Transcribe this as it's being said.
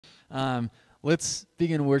Let's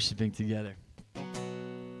begin worshiping together.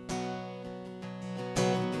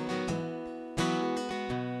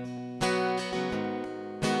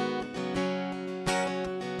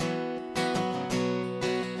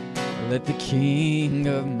 Let the King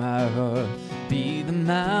of my heart be the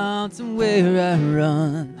mountain where I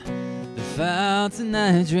run, the fountain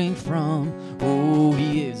I drink from. Oh,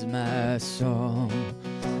 he is my song.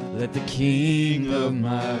 Let the King of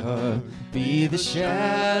my heart be the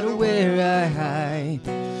shadow where I hide,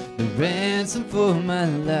 the ransom for my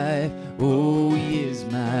life. Oh, he is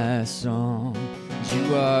my song.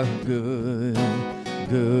 You are good,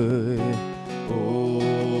 good.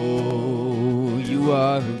 Oh, you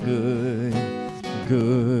are good,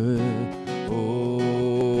 good.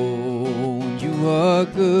 Oh, you are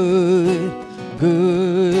good,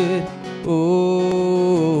 good.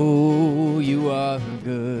 Oh, you are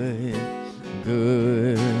good,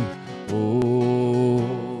 good.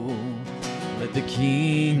 Oh, let the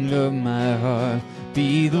King of my heart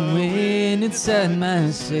be the wind inside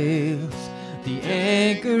my sails, the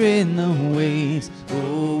anchor in the waves.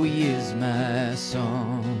 Oh, he is my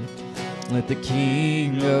song. Let the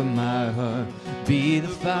King of my heart be the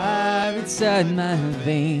fire inside my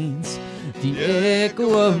veins, the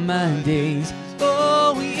echo of my days.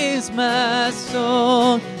 Oh, he is my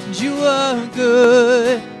song. You are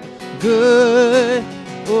good, good.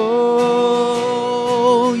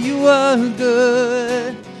 Oh, you are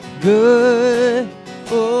good, good.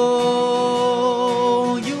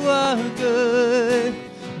 Oh, you are good,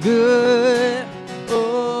 good.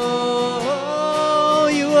 Oh,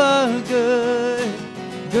 you are good,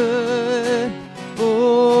 good.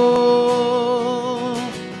 Oh,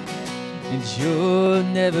 and you're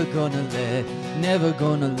never gonna let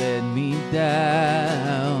me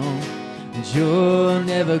down. And you're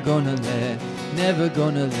never gonna let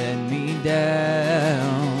me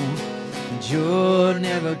down. And you're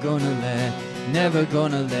never gonna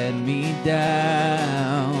let me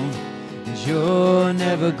down. And you're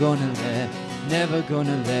never gonna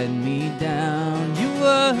let me down. You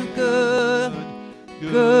are good,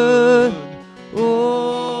 good.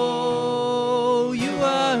 Oh, you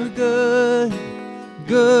are good,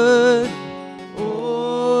 good.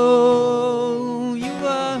 Oh, you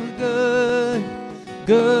are good,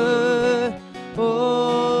 good.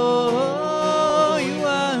 Oh, you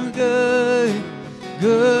are good,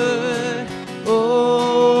 good.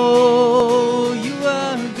 Oh, you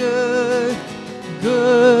are good,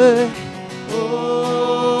 good.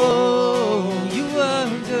 Oh, you are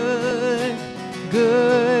good,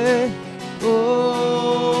 good.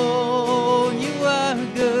 Oh, you are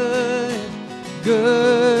good,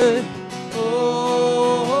 good.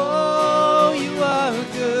 Oh, you are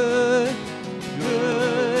good,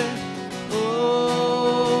 good.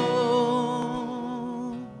 Oh.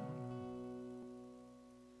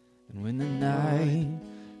 And when the night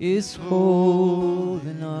is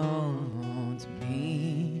holding on to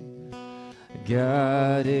me,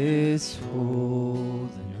 God is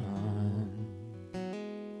holding on.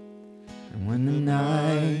 And when the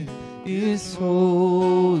night is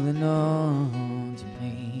holding on to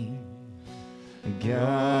me,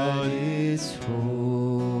 God is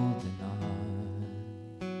holding on.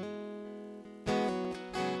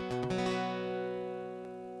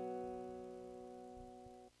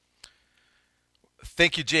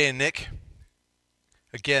 Thank you, Jay and Nick.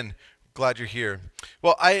 Again, glad you're here.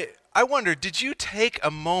 Well, I wonder, did you take a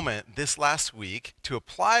moment this last week to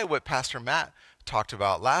apply what Pastor Matt talked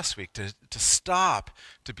about last week, to stop,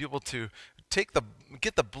 to be able to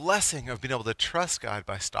get the blessing of being able to trust God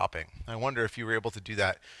by stopping? I wonder if you were able to do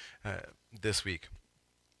that this week.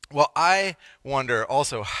 Well, I wonder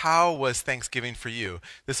also, how was Thanksgiving for you?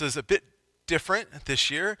 This is a bit different this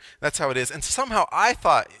year. That's how it is. And somehow I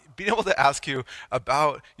thought, being able to ask you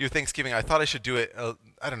about your Thanksgiving, I thought I should do it,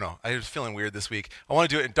 I don't know, I was feeling weird this week. I want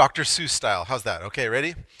to do it in Dr. Seuss style. How's that? Okay,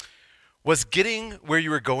 ready? Was getting where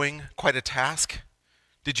you were going quite a task?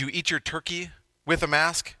 Did you eat your turkey with a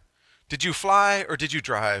mask? Did you fly or did you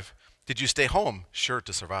drive? Did you stay home, sure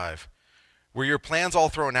to survive? Were your plans all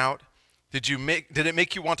thrown out? Did it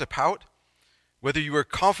make you want to pout? Whether you were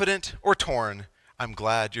confident or torn, I'm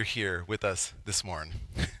glad you're here with us this morning.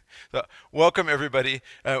 So, welcome, everybody.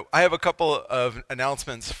 I have a couple of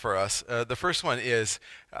announcements for us. The first one is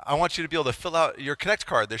I want you to be able to fill out your Connect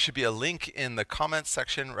card. There should be a link in the comments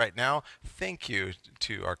section right now. Thank you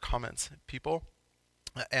to our comments people.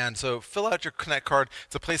 And so fill out your Connect card.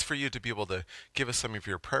 It's a place for you to be able to give us some of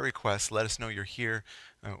your prayer requests. Let us know you're here.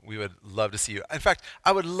 We would love to see you. In fact,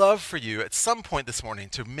 I would love for you at some point this morning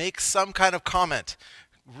to make some kind of comment.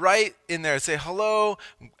 right in there. Say hello,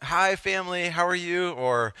 hi family, how are you?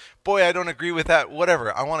 Or boy, I don't agree with that,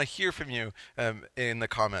 whatever. I want to hear from you in the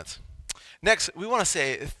comments. Next, we want to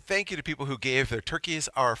say thank you to people who gave their turkeys.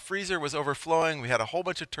 Our freezer was overflowing. We had a whole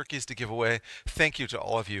bunch of turkeys to give away. Thank you to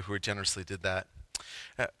all of you who generously did that.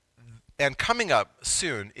 Uh, and coming up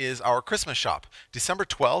soon is our Christmas shop. December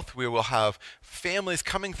 12th, we will have families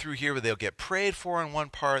coming through here where they'll get prayed for in one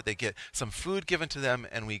part, they get some food given to them,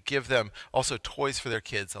 and we give them also toys for their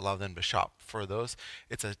kids, allow them to shop for those.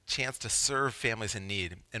 It's a chance to serve families in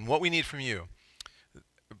need. And what we need from you,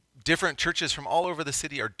 different churches from all over the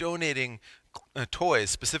city are donating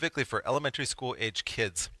toys specifically for elementary school age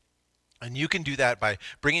kids. And you can do that by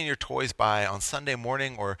bringing your toys by on Sunday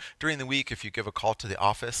morning or during the week if you give a call to the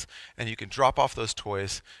office, and you can drop off those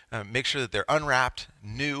toys. Make sure that they're unwrapped,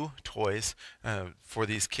 new toys for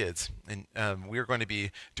these kids. And we're going to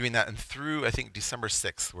be doing that, and through, I think, December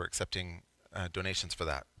 6th, we're accepting donations for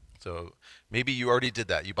that. So maybe you already did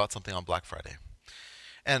that. You bought something on Black Friday.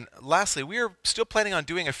 And lastly, we are still planning on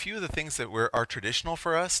doing a few of the things that are traditional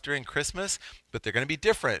for us during Christmas, but they're going to be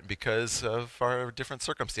different because of our different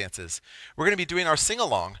circumstances. We're going to be doing our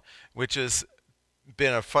sing-along, which has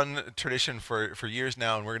been a fun tradition for years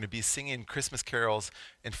now, and we're going to be singing Christmas carols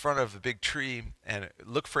in front of a big tree. And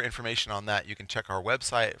look for information on that. You can check our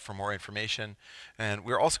website for more information. And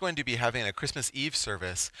we're also going to be having a Christmas Eve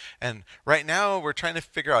service. And right now we're trying to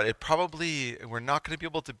figure out, we're not going to be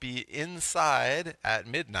able to be inside at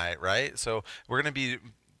midnight, right? So we're going to be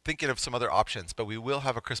thinking of some other options, but we will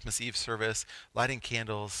have a Christmas Eve service, lighting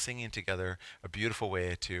candles, singing together, a beautiful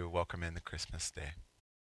way to welcome in the Christmas day.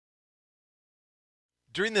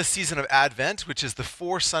 During this season of Advent, which is the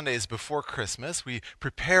 4 Sundays before Christmas, we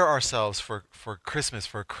prepare ourselves for Christmas,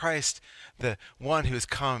 for Christ, the one who has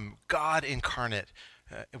come, God incarnate,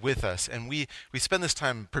 with us. And we spend this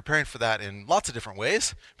time preparing for that in lots of different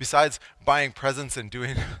ways. Besides buying presents and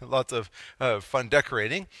doing lots of fun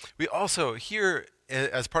decorating, we also, here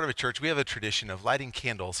as part of a church, we have a tradition of lighting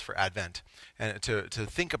candles for Advent and to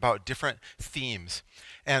think about different themes.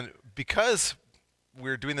 And because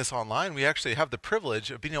we're doing this online, we actually have the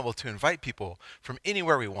privilege of being able to invite people from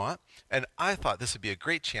anywhere we want. And I thought this would be a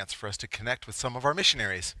great chance for us to connect with some of our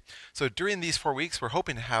missionaries. So during these 4 weeks, we're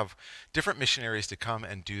hoping to have different missionaries to come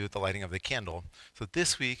and do the lighting of the candle. So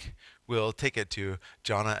this week, we'll take it to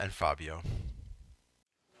Jana and Fabio.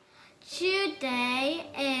 Today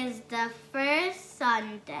is the first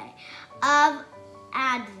Sunday of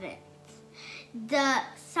Advent, the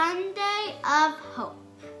Sunday of hope.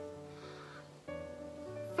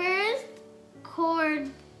 First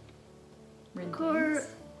Corinthians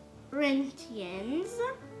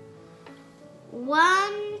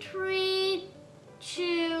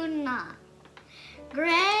 1:3-9.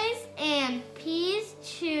 Grace and peace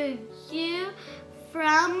to you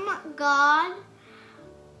from God,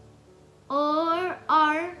 or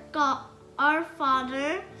our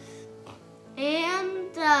Father,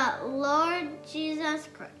 and the Lord Jesus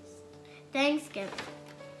Christ. Thanksgiving.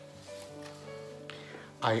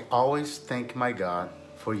 I always thank my God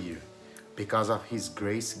for you, because of his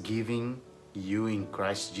grace given you in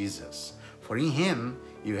Christ Jesus. For in him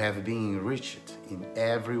you have been enriched in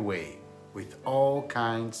every way, with all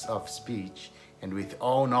kinds of speech and with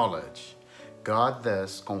all knowledge, God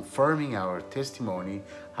thus confirming our testimony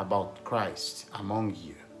about Christ among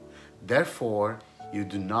you. Therefore, you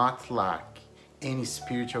do not lack any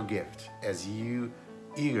spiritual gift as you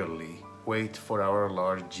eagerly wait for our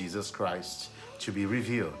Lord Jesus Christ to be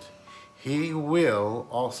revealed. He will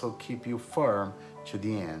also keep you firm to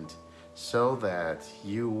the end, so that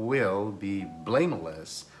you will be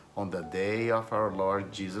blameless on the day of our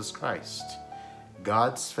Lord Jesus Christ.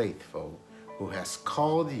 God's faithful, who has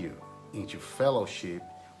called you into fellowship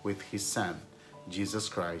with his Son, Jesus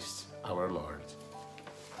Christ, our Lord.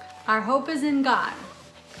 Our hope is in God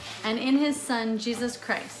and in his Son, Jesus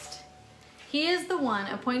Christ. He is the one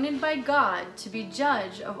appointed by God to be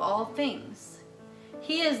judge of all things.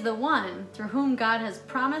 He is the one through whom God has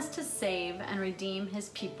promised to save and redeem his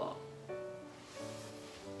people.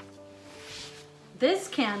 This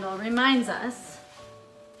candle reminds us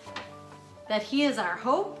that he is our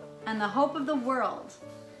hope and the hope of the world.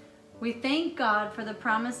 We thank God for the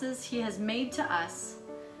promises he has made to us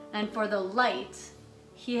and for the light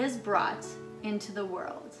he has brought into the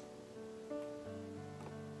world.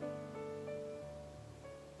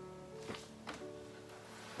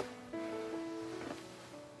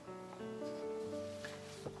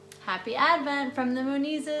 Happy Advent from the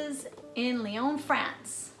Munizes in Lyon,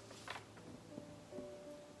 France.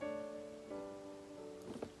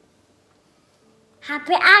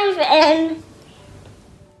 Happy Advent!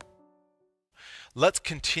 let's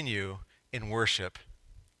continue in worship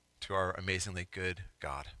to our amazingly good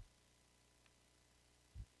God.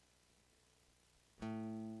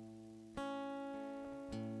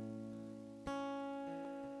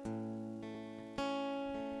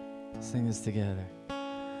 Sing this together.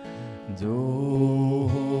 And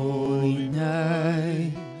holy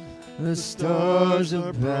night, the stars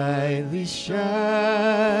are brightly shining.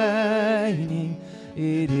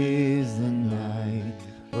 It is the night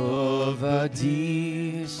of our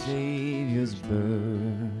dear Savior's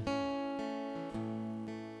birth.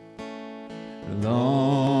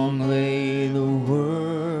 Long lay the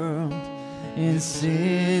world in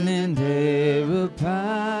sin and error pining,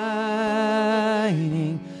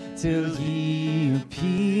 till he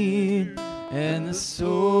appeared and the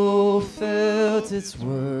soul felt its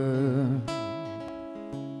worth.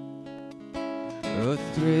 A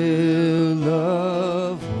thrill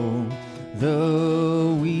of hope,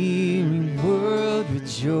 the weary world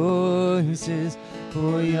rejoices,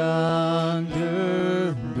 for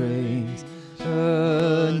yonder breaks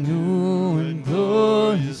a new and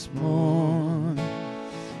glorious morn.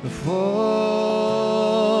 Fall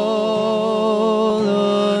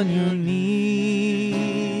on your knees,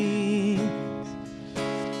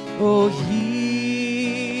 oh, hear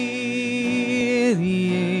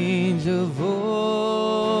the angel voices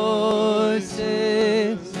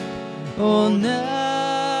all night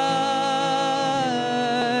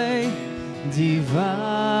divine,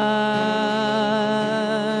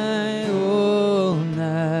 all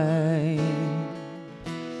night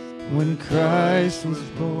when Christ was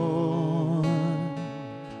born.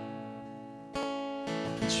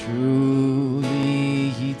 Truly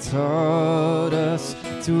he taught us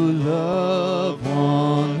to love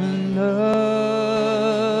one another.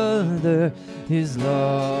 His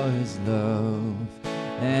law is love,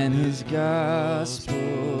 and his gospel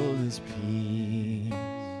is peace.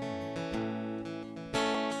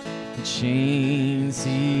 The chains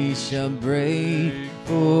he shall break,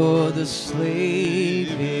 for the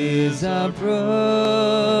slave is our brother,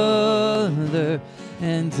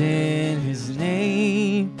 and in his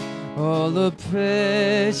name all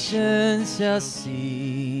oppression shall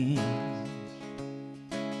cease.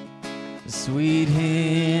 Sweet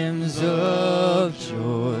hymns of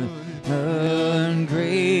joy,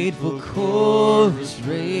 ungrateful chorus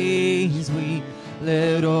raise we,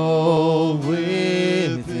 let all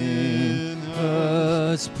within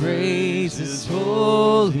us praise his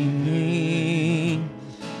holy name.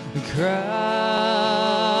 Christ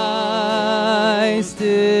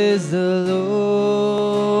is the Lord.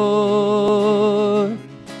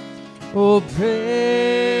 Oh,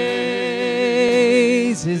 praise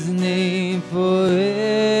his name forever.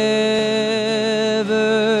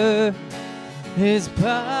 His power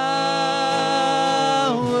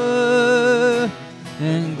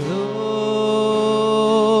and glory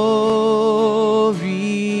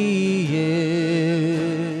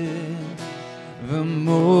ever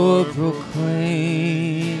more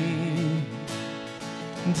proclaim.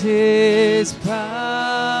 His power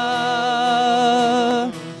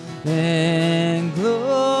and glory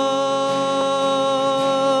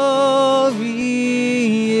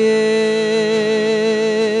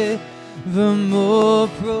evermore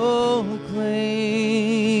proclaim.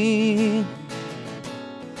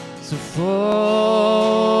 So fall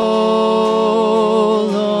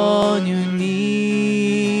on your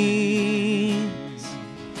knees,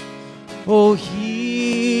 oh, hear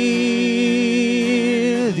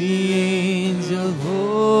the angel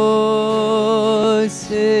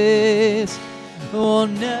voices all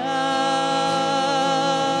night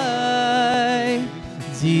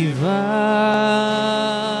divine,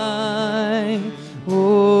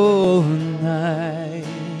 all night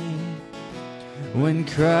when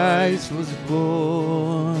Christ was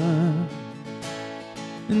born,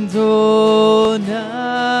 and all night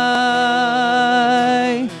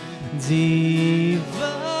divine,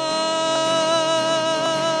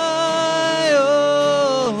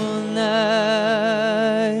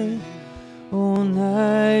 all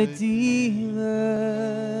night divine.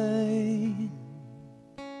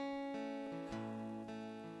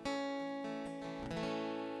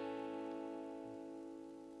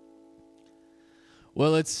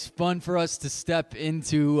 Well, it's fun for us to step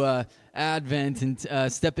into Advent and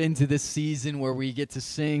step into this season where we get to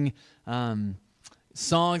sing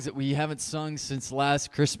songs that we haven't sung since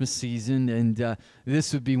last Christmas season, and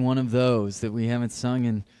this would be one of those that we haven't sung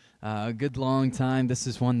in a good long time. This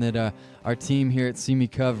is one that our team here at Simi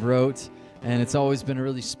Cov wrote, and it's always been a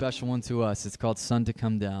really special one to us. It's called Sun to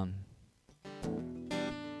Come Down.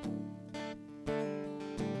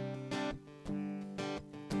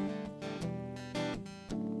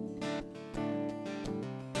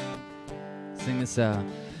 us out.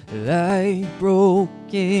 Light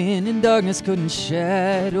broken and darkness couldn't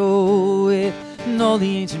shadow it, and all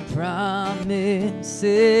the ancient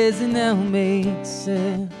promises and now make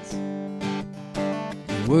sense.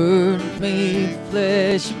 Word made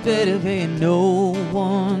flesh, you better pay, no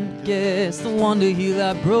one guessed the wonder heal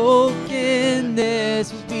our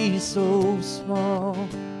brokenness would be so small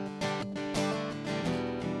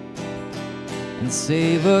and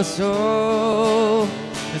save us all.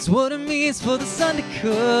 That's what it means for the sun to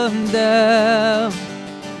come down.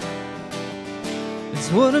 That's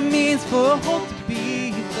what it means for hope to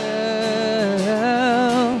be found.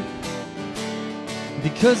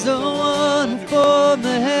 Because the one who formed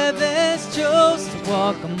the heavens chose to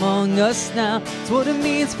walk among us now. That's what it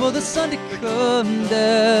means for the sun to come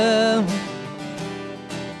down.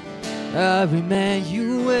 Our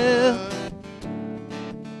Emmanuel.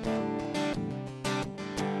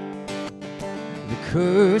 The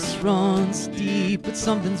curse runs deep, but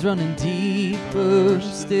something's running deeper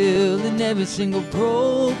still, and every single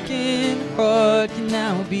broken heart can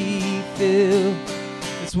now be filled.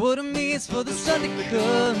 That's what it means for the sun to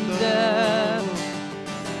come down.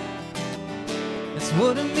 That's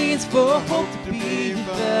what it means for hope to be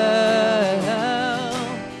found.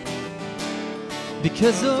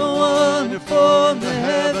 Because the one who formed the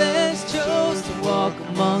heavens chose to walk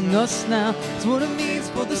among us now. That's what it means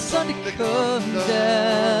for the sun to come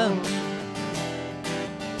down.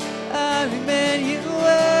 Our Emmanuel.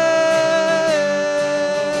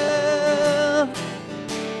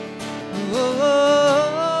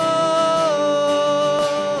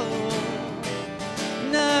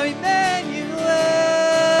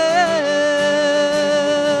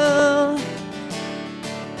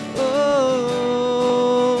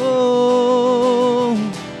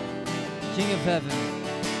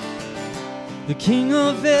 The King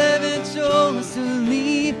of heaven chose to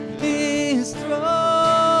leave his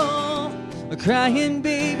throne, a crying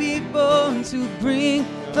baby born to bring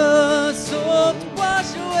us hope, to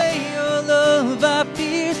wash away all of our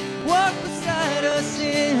fears, walk beside us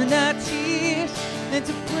in our tears, and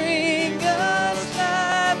to bring us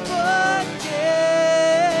life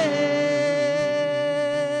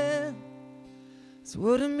again. It's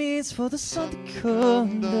what it means for the sun to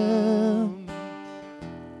come down.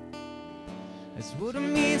 That's what it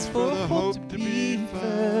means for hope to be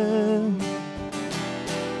found.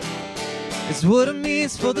 It's what it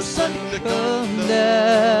means for the sun to come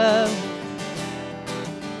down.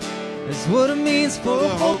 It's what it means for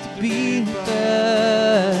hope to be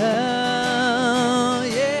found.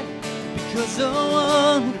 Yeah, because the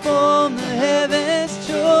one who formed the heavens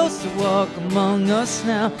chose to walk among us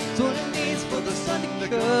now. It's what it means for the sun to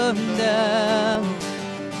come down.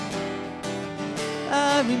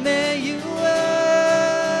 Our Emmanuel.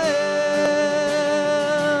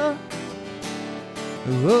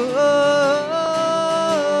 Oh,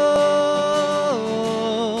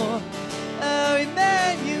 our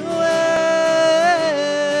Emmanuel.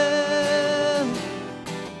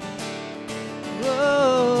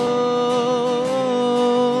 Oh.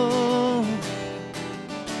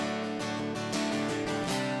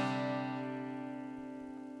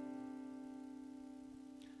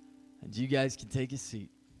 And you guys can take a seat.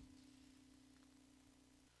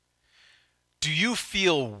 Do you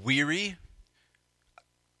feel weary?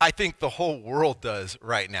 I think the whole world does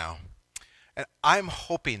right now. And I'm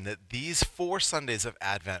hoping that these 4 Sundays of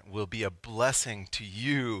Advent will be a blessing to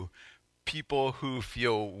you, people who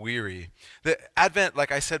feel weary. The Advent,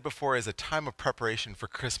 like I said before, is a time of preparation for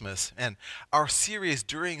Christmas. And our series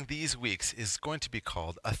during these weeks is going to be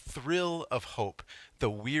called A Thrill of Hope. The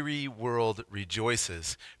Weary World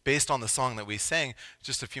Rejoices, based on the song that we sang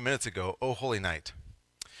just a few minutes ago, O Holy Night.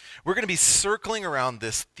 We're going to be circling around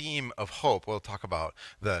this theme of hope. We'll talk about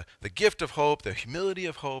the gift of hope, the humility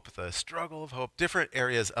of hope, the struggle of hope, different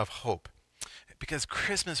areas of hope. Because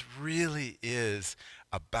Christmas really is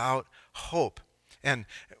about hope. And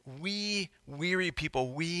we weary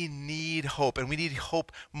people, we need hope. And we need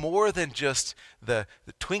hope more than just the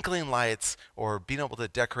twinkling lights or being able to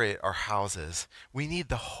decorate our houses. We need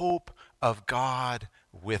the hope of God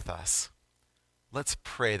with us. Let's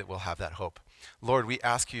pray that we'll have that hope. Lord, we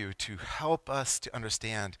ask you to help us to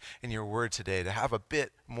understand in your word today, to have a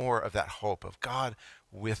bit more of that hope of God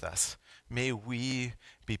with us. May we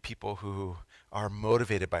be people who are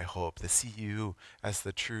motivated by hope, to see you as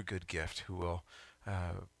the true good gift who will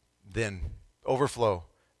then overflow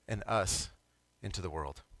in us into the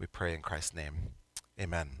world. We pray in Christ's name.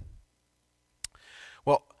 Amen.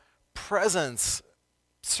 Well, presents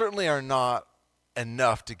certainly are not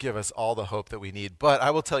enough to give us all the hope that we need. But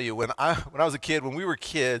I will tell you, when I was a kid, when we were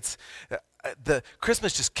kids, the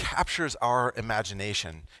Christmas just captures our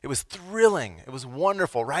imagination. It was thrilling. It was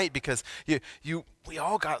wonderful, right? Because we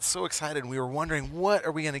all got so excited, and we were wondering, what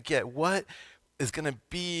are we going to get? What is going to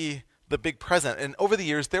be the big present? And over the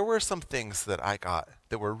years, there were some things that I got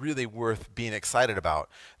that were really worth being excited about.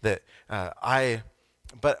 But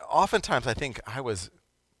oftentimes, I think I was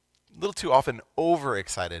a little too often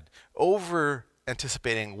overexcited, over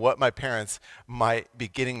anticipating what my parents might be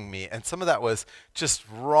getting me. And some of that was just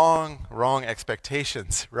wrong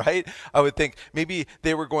expectations, right? I would think maybe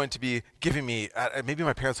they were going to be giving me, maybe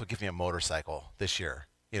my parents will give me a motorcycle this year.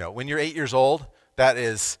 You know, when you're 8 years old, that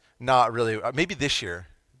is not really, maybe this year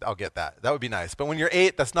I'll get that. That would be nice. But when you're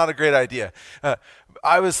 8, that's not a great idea.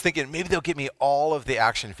 I was thinking maybe they'll get me all of the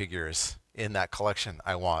action figures in that collection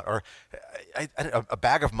I want, or a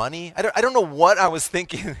bag of money. I don't know what I was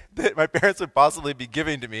thinking that my parents would possibly be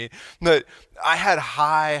giving to me, but I had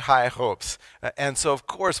high hopes. And so, of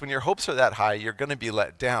course, when your hopes are that high, you're going to be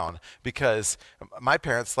let down, because my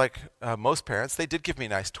parents, like most parents, they did give me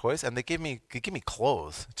nice toys, and they gave me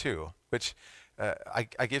clothes too, which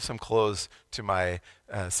I gave some clothes to my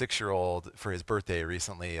 6-year-old for his birthday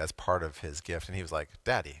recently as part of his gift, and he was like,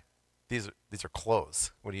 "Daddy, these are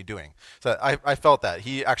clothes. What are you doing?" So I felt that.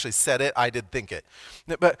 He actually said it. I did think it.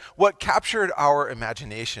 But what captured our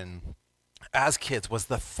imagination as kids was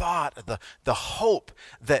the thought, the hope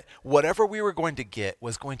that whatever we were going to get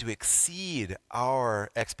was going to exceed our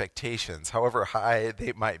expectations, however high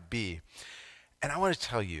they might be. And I want to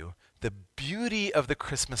tell you, the beauty of the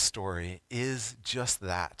Christmas story is just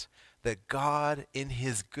that God, in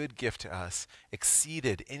his good gift to us,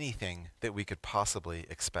 exceeded anything that we could possibly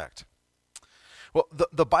expect. Well,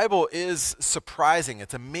 the Bible is surprising.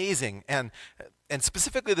 It's amazing. And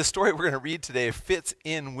specifically the story we're going to read today fits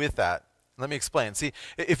in with that. Let me explain. See,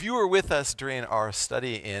 if you were with us during our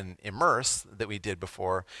study in Immerse that we did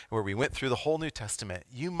before, where we went through the whole New Testament,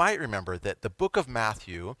 you might remember that the book of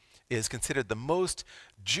Matthew is considered the most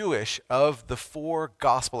Jewish of the 4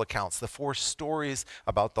 gospel accounts, the 4 stories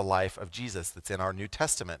about the life of Jesus that's in our New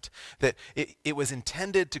Testament. That it was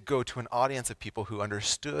intended to go to an audience of people who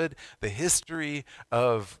understood the history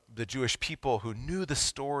of the Jewish people, who knew the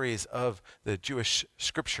stories of the Jewish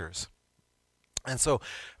scriptures. And so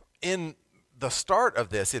in the start of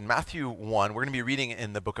this, in Matthew 1, we're going to be reading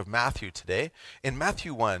in the book of Matthew today. In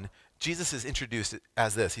Matthew 1, Jesus is introduced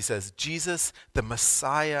as this. He says, "Jesus, the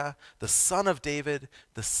Messiah, the son of David,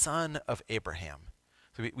 the son of Abraham."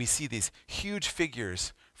 So we see these huge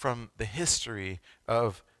figures from the history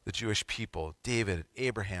of the Jewish people, David,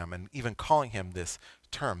 Abraham, and even calling him this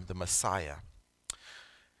term, the Messiah.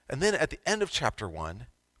 And then at the end of chapter 1,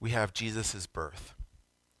 we have Jesus' birth.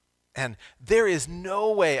 And there is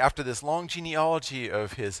no way, after this long genealogy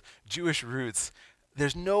of his Jewish roots,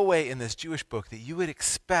 there's no way in this Jewish book that you would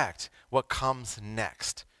expect what comes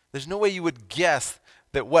next. There's no way you would guess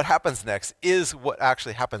that what happens next is what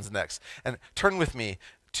actually happens next. And turn with me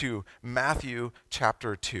to Matthew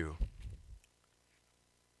chapter 2.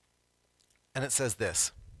 And it says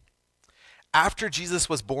this: "After Jesus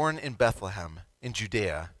was born in Bethlehem in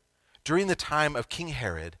Judea, during the time of King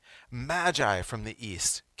Herod, Magi from the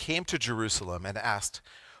east came to Jerusalem and asked,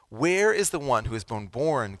 'Where is the one who has been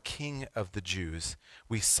born King of the Jews?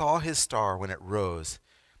 We saw his star when it rose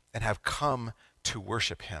and have come to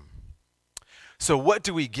worship him.'" So what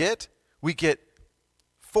do we get? We get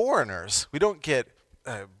foreigners. We don't get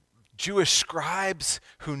Jewish scribes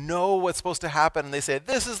who know what's supposed to happen, and they say,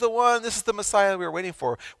 "This is the one, this is the Messiah we were waiting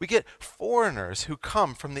for." We get foreigners who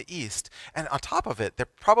come from the east. And on top of it, they're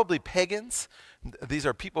probably pagans. These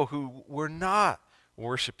are people who were not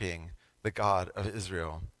worshiping the God of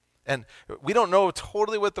Israel. And we don't know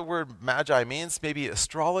totally what the word magi means. Maybe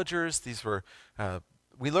astrologers. These were,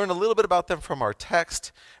 we learn a little bit about them from our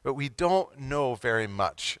text, but we don't know very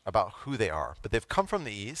much about who they are. But they've come from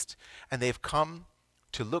the east, and they've come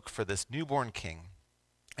to look for this newborn king.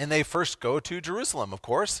 And they first go to Jerusalem, of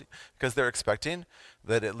course, because they're expecting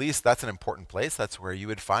that at least that's an important place. That's where you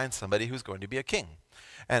would find somebody who's going to be a king.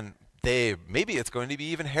 And maybe it's going to be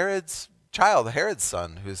even Herod's child, Herod's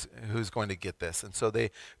son, who's going to get this. And so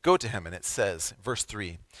they go to him, and it says, verse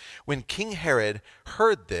 3, "When King Herod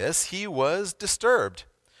heard this, he was disturbed,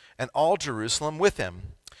 and all Jerusalem with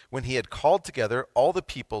him. When he had called together all the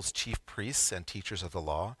people's chief priests and teachers of the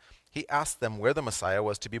law, he asked them where the Messiah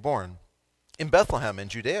was to be born. 'In Bethlehem in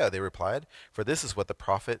Judea,' they replied, 'for this is what the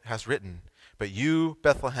prophet has written. But you,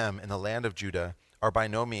 Bethlehem, in the land of Judah, are by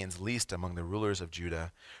no means least among the rulers of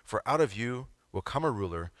Judah, for out of you will come a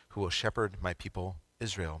ruler who will shepherd my people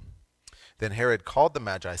Israel.' Then Herod called the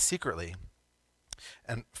Magi secretly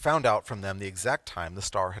and found out from them the exact time the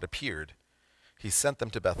star had appeared. he sent them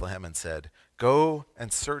to Bethlehem and said, "Go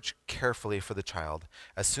and search carefully for the child.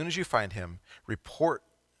 As soon as you find him, report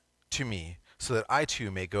to me so that I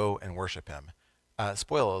too may go and worship him."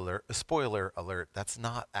 Spoiler alert, that's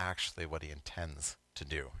not actually what he intends to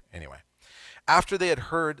do. Anyway, after they had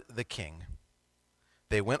heard the king,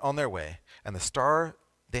 they went on their way, and the star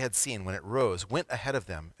they had seen when it rose went ahead of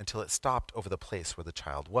them until it stopped over the place where the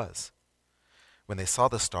child was. When they saw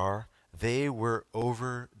the star, they were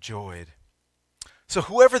overjoyed. So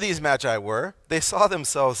whoever these magi were, they saw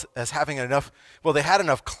themselves as having they had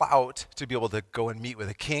enough clout to be able to go and meet with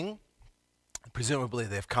a king. Presumably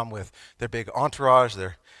they've come with their big entourage,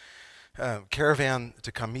 their caravan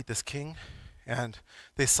to come meet this king. And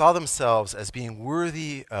they saw themselves as being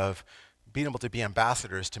worthy of being able to be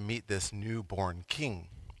ambassadors to meet this newborn king.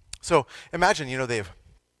 So imagine, they've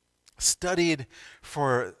studied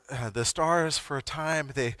for the stars for a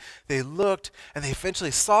time. They looked and they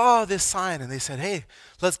eventually saw this sign and they said, "Hey,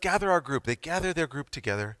 let's gather our group." They gather their group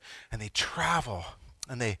together and they travel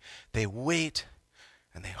and they wait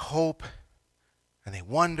and they hope and they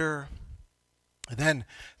wonder. And then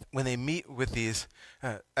when they meet with these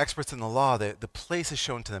experts in the law, the place is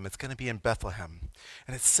shown to them. It's going to be in Bethlehem.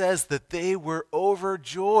 And it says that they were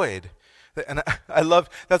overjoyed. And I love,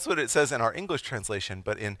 that's what it says in our English translation,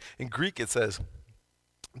 but in Greek it says,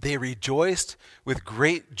 they rejoiced with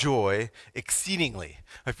great joy exceedingly.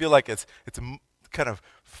 I feel like it's kind of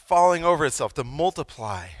falling over itself to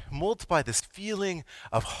multiply this feeling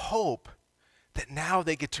of hope that now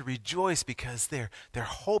they get to rejoice because their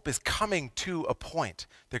hope is coming to a point.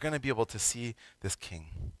 They're going to be able to see this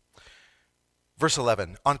king. Verse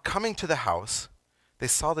 11, on coming to the house, they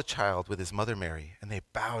saw the child with his mother Mary, and they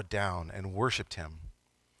bowed down and worshipped him.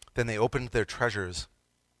 Then they opened their treasures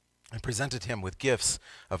and presented him with gifts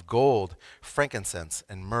of gold, frankincense,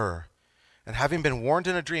 and myrrh. And having been warned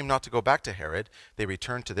in a dream not to go back to Herod, they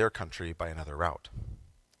returned to their country by another route.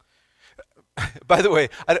 By the way,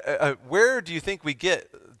 where do you think we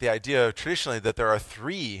get the idea traditionally that there are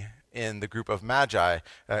three in the group of magi?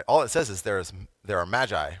 All it says is there are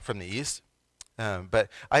magi from the east. But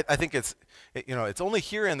I think it's only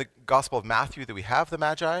here in the Gospel of Matthew that we have the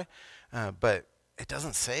magi, but it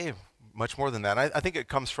doesn't say much more than that. I think it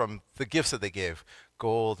comes from the gifts that they gave,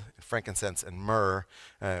 gold, frankincense, and myrrh.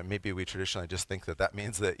 Maybe we traditionally just think that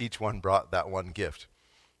means that each one brought that one gift.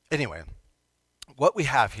 Anyway, what we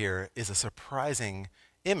have here is a surprising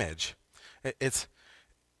image. It's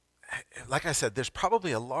like I said, there's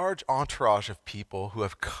probably a large entourage of people who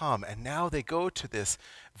have come, and now they go to this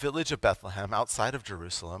village of Bethlehem outside of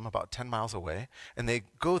Jerusalem, about 10 miles away, and they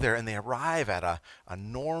go there and they arrive at a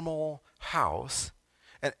normal house.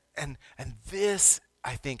 And this,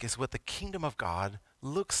 I think, is what the kingdom of God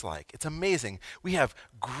looks like. It's amazing. We have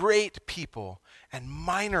great people and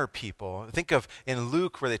minor people. Think of in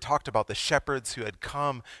Luke where they talked about the shepherds who had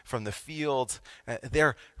come from the fields.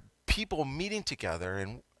 They're people meeting together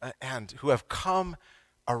and who have come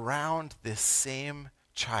around this same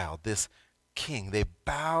child, this king. They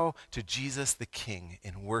bow to Jesus the King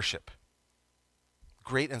in worship.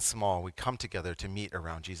 Great and small, we come together to meet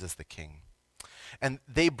around Jesus the King. And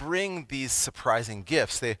they bring these surprising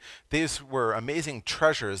gifts. These were amazing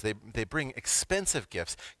treasures. They bring expensive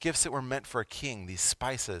gifts that were meant for a king, these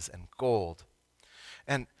spices and gold.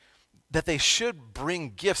 And that they should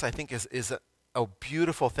bring gifts, I think, is a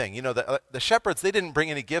beautiful thing. The shepherds, they didn't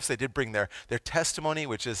bring any gifts. They did bring their testimony,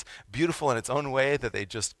 which is beautiful in its own way, that they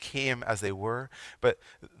just came as they were. But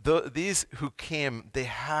these who came, they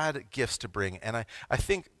had gifts to bring. And I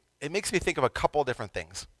think it makes me think of a couple different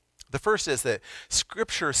things. The first is that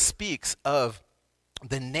Scripture speaks of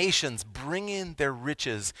the nations bringing their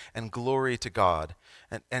riches and glory to God.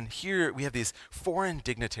 And here we have these foreign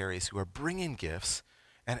dignitaries who are bringing gifts.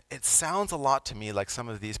 And it sounds a lot to me like some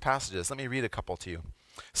of these passages. Let me read a couple to you.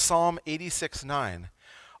 Psalm 86:9.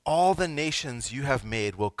 All the nations you have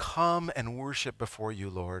made will come and worship before you,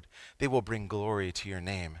 Lord. They will bring glory to your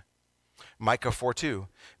name. Micah 4:2.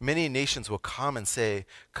 Many nations will come and say,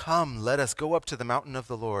 "Come, let us go up to the mountain of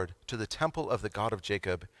the Lord, to the temple of the God of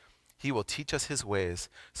Jacob. He will teach us his ways,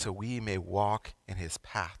 so we may walk in his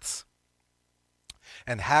paths."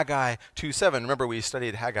 And Haggai 2:7. Remember, we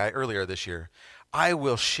studied Haggai earlier this year. I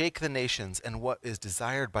will shake the nations, and what is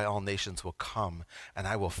desired by all nations will come, and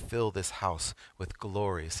I will fill this house with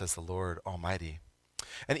glory, says the Lord Almighty.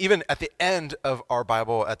 And even at the end of our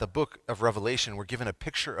Bible, at the book of Revelation, we're given a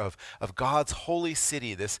picture of God's holy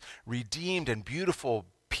city, this redeemed and beautiful,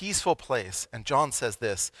 peaceful place. And John says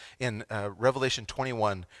this in Revelation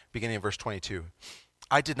 21, beginning in verse 22.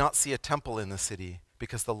 I did not see a temple in the city,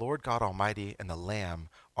 because the Lord God Almighty and the Lamb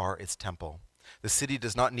are its temple. The city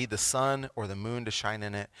does not need the sun or the moon to shine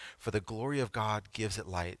in it, for the glory of God gives it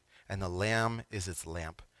light, and the Lamb is its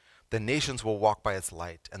lamp. The nations will walk by its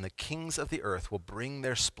light, and the kings of the earth will bring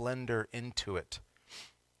their splendor into it.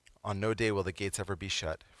 On no day will the gates ever be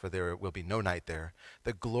shut, for there will be no night there.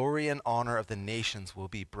 The glory and honor of the nations will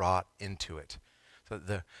be brought into it. So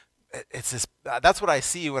it's this. That's what I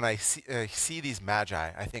see when I see these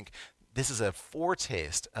magi. I think this is a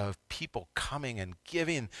foretaste of people coming and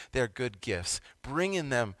giving their good gifts, bringing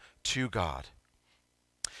them to God.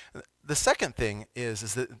 The second thing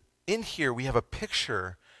is that in here we have a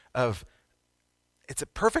picture of, it's a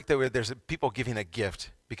perfect that there's people giving a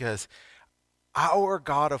gift, because our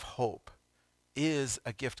God of hope is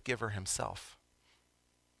a gift giver himself.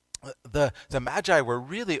 The Magi were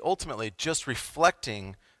really ultimately just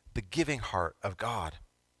reflecting the giving heart of God.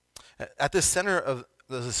 At the center of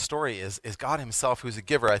the story is God himself, who's a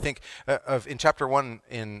giver. I think in chapter 1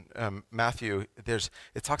 in Matthew,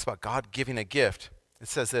 it talks about God giving a gift. It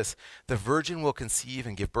says this: the virgin will conceive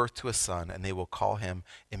and give birth to a son, and they will call him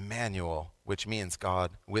Emmanuel, which means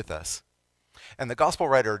God with us. And the gospel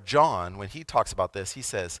writer John, when he talks about this, he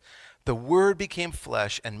says, the Word became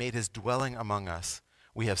flesh and made his dwelling among us.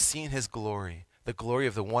 We have seen his glory, the glory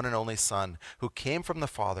of the one and only Son, who came from the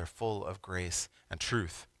Father, full of grace and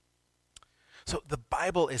truth. So the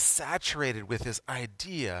Bible is saturated with this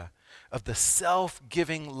idea of the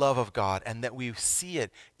self-giving love of God, and that we see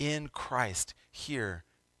it in Christ here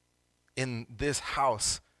in this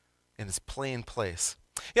house, in this plain place.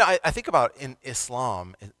 I think about in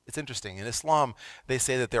Islam, it's interesting. In Islam, they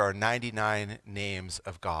say that there are 99 names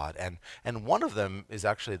of God, and one of them is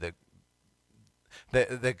actually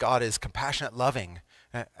that God is compassionate, loving.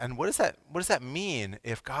 And what does that mean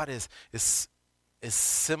if God they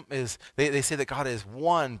say that God is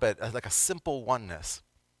one, but like a simple oneness.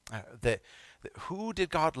 That who did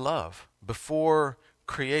God love before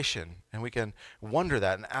creation? And we can wonder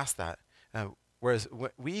that and ask that. Whereas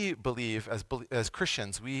we believe, as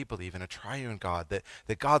Christians, we believe in a triune God,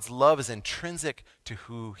 that God's love is intrinsic to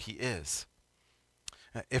who he is.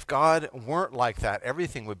 If God weren't like that,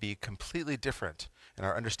 everything would be completely different in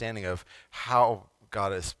our understanding of how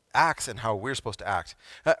God acts and how we're supposed to act.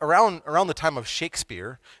 Around the time of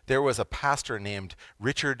Shakespeare, there was a pastor named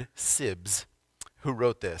Richard Sibbes who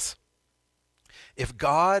wrote this: if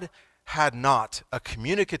God had not a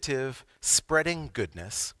communicative, spreading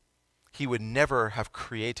goodness, he would never have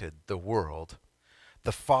created the world.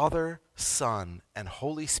 The Father, Son, and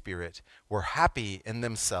Holy Spirit were happy in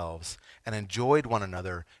themselves and enjoyed one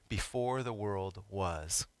another before the world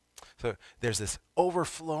was. So there's this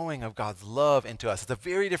overflowing of God's love into us. It's a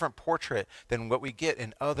very different portrait than what we get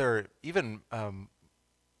in other, even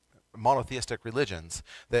monotheistic religions,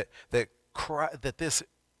 that this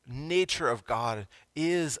nature of God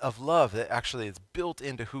is of love, that actually is built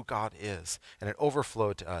into who God is, and it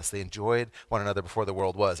overflowed to us. They enjoyed one another before the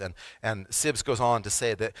world was. And Sibbes goes on to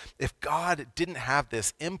say that if God didn't have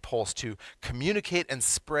this impulse to communicate and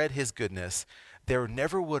spread his goodness, there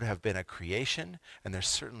never would have been a creation, and there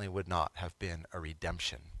certainly would not have been a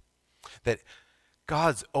redemption. That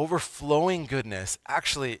God's overflowing goodness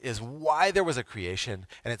actually is why there was a creation,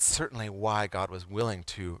 and it's certainly why God was willing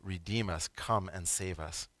to redeem us, come and save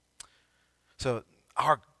us. So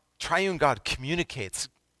our triune God communicates,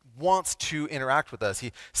 wants to interact with us.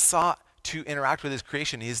 He sought to interact with his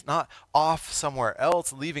creation. He's not off somewhere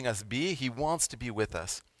else leaving us be. He wants to be with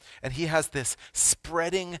us. And he has this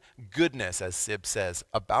spreading goodness, as Sibbes says,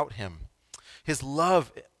 about him. His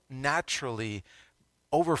love naturally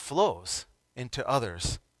overflows into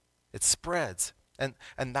others. It spreads. And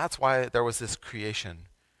that's why there was this creation.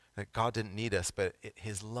 That God didn't need us, but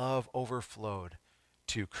his love overflowed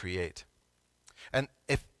to create. And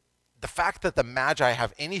if the fact that the Magi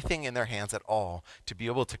have anything in their hands at all to be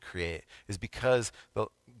able to create is because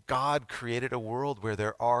God created a world where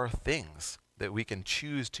there are things that we can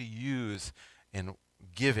choose to use in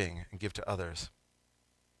giving and give to others.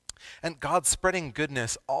 And God's spreading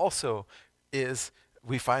goodness also is,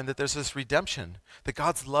 we find that there's this redemption, that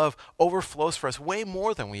God's love overflows for us way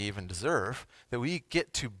more than we even deserve, that we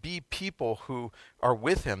get to be people who are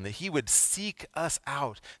with him, that he would seek us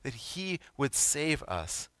out, that he would save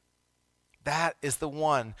us. That is the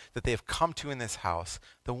one that they have come to in this house.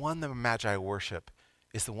 The one the Magi worship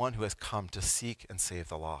is the one who has come to seek and save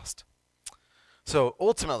the lost. So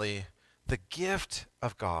ultimately, the gift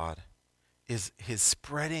of God is his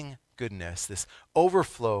spreading goodness, this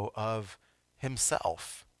overflow of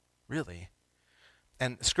himself, really.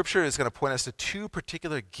 And Scripture is going to point us to two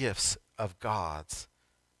particular gifts of God's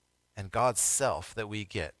and God's self that we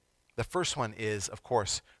get. The first one is, of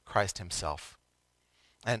course, Christ himself.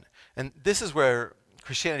 And this is where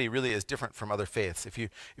Christianity really is different from other faiths. If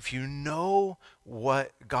you know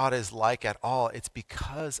what God is like at all, it's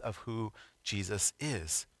because of who Jesus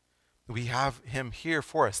is. We have him here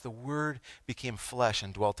for us. The Word became flesh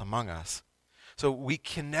and dwelt among us. So we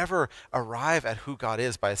can never arrive at who God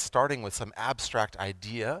is by starting with some abstract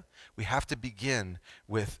idea. We have to begin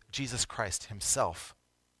with Jesus Christ himself,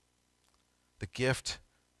 the gift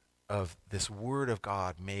of this Word of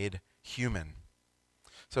God made human.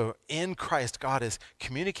 So in Christ, God is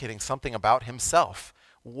communicating something about himself,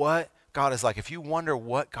 what God is like. If you wonder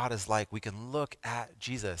what God is like, we can look at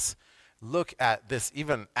Jesus. Look at this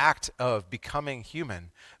even act of becoming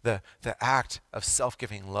human, the act of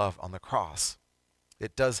self-giving love on the cross.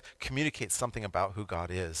 It does communicate something about who God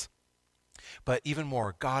is. But even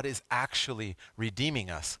more, God is actually redeeming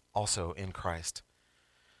us also in Christ.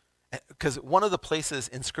 Because one of the places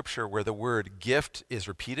in Scripture where the word gift is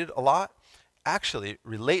repeated a lot actually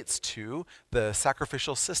relates to the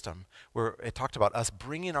sacrificial system, where it talked about us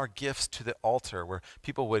bringing our gifts to the altar, where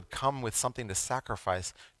people would come with something to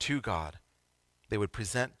sacrifice to God. They would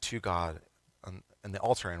present to God on the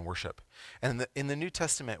altar in worship. And in the New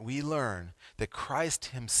Testament, we learn that Christ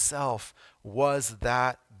himself was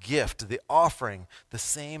that gift, the offering, the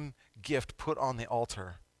same gift put on the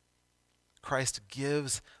altar. Christ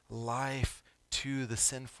gives life to the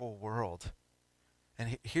sinful world.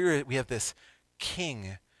 And here we have this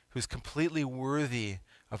king who's completely worthy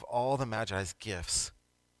of all the Magi's gifts.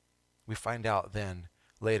 We find out then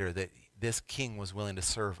later that this king was willing to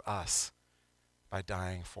serve us by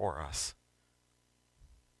dying for us.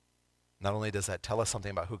 Not only does that tell us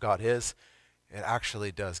something about who God is, it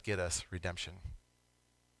actually does get us redemption.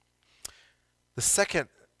 The second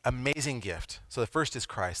amazing gift, so the first is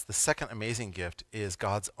Christ. The second amazing gift is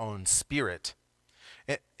God's own Spirit.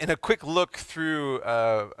 In a quick look through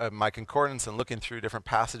my concordance and looking through different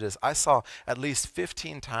passages, I saw at least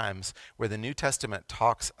 15 times where the New Testament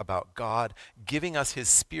talks about God giving us his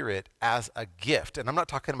Spirit as a gift. And I'm not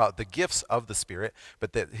talking about the gifts of the Spirit,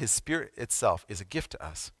 but that his Spirit itself is a gift to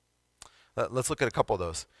us. Let's look at a couple of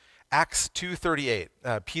those. Acts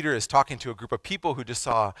 2:38, Peter is talking to a group of people who just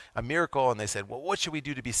saw a miracle, and they said, well, what should we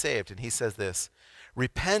do to be saved? And he says this,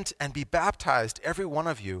 repent and be baptized, every one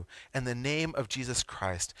of you, in the name of Jesus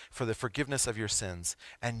Christ for the forgiveness of your sins,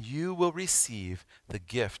 and you will receive the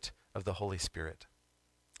gift of the Holy Spirit.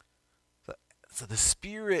 So the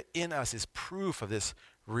Spirit in us is proof of this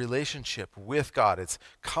relationship with God. It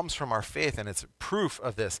comes from our faith, and it's proof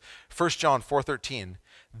of this. 1 John 4:13,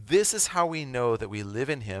 this is how we know that we live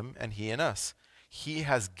in him and he in us. He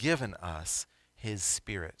has given us his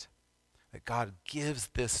Spirit. That God gives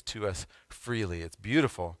this to us freely. It's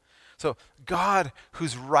beautiful. So God,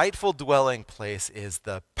 whose rightful dwelling place is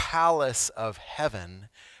the palace of heaven,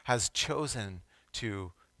 has chosen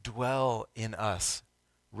to dwell in us,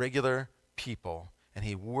 regular people, and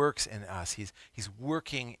he works in us. He's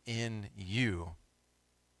working in you.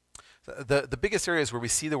 The biggest areas where we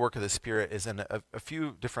see the work of the Spirit is in a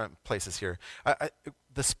few different places here.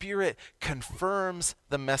 The Spirit confirms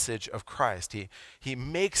the message of Christ. He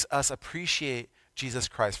makes us appreciate Jesus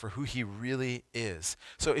Christ for who he really is.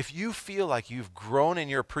 So if you feel like you've grown in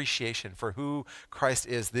your appreciation for who Christ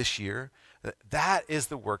is this year, that is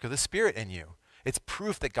the work of the Spirit in you. It's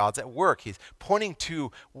proof that God's at work. He's pointing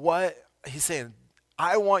to what he's saying.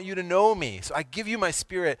 I want you to know me. So I give you my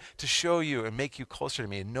Spirit to show you and make you closer to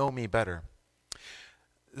me and know me better.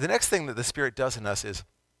 The next thing that the Spirit does in us is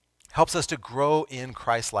helps us to grow in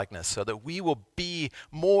Christ-likeness so that we will be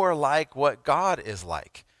more like what God is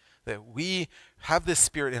like. That we have this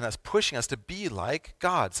Spirit in us pushing us to be like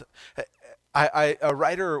God. A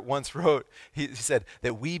writer once wrote, he said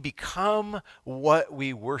that we become what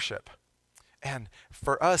we worship. And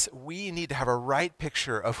for us, we need to have a right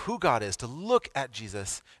picture of who God is, to look at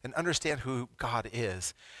Jesus and understand who God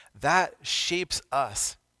is. That shapes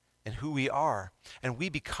us and who we are. And we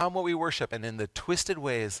become what we worship. And in the twisted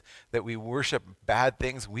ways that we worship bad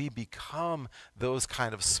things, we become those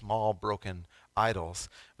kind of small, broken idols.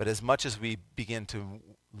 But as much as we begin to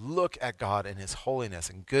look at God and his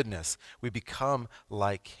holiness and goodness, we become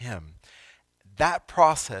like him. That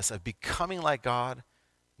process of becoming like God,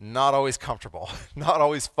 not always comfortable, not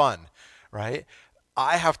always fun, right?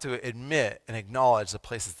 I have to admit and acknowledge the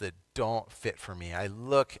places that don't fit for me. I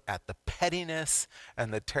look at the pettiness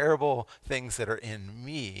and the terrible things that are in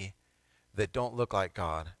me that don't look like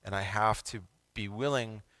God, and I have to be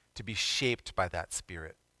willing to be shaped by that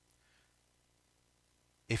Spirit.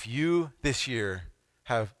 If you this year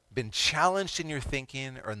have been challenged in your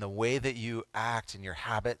thinking or in the way that you act, in your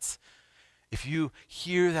habits, if you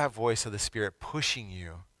hear that voice of the Spirit pushing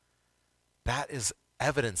you, that is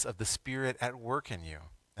evidence of the Spirit at work in you.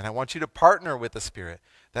 And I want you to partner with the Spirit.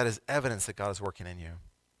 That is evidence that God is working in you.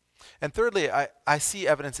 And thirdly, I see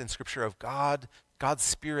evidence in Scripture of God's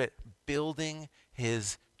Spirit building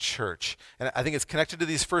his church. And I think it's connected to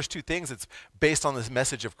these first two things. It's based on this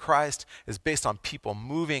message of Christ. It's based on people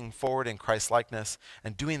moving forward in Christ-likeness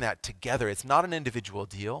and doing that together. It's not an individual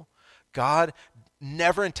deal. God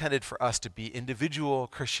never intended for us to be individual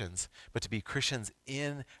Christians, but to be Christians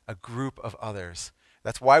in a group of others.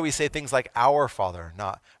 That's why we say things like our Father,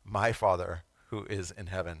 not my Father who is in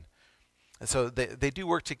heaven. And so they do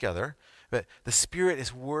work together, but the Spirit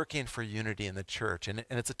is working for unity in the church, and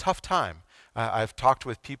it's a tough time. I've talked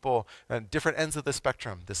with people on different ends of the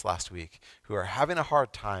spectrum this last week who are having a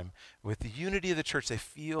hard time with the unity of the church. They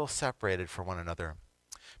feel separated from one another.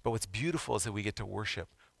 But what's beautiful is that we get to worship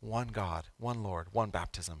one God, one Lord, one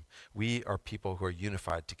baptism. We are people who are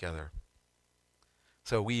unified together.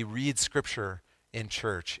 So we read Scripture in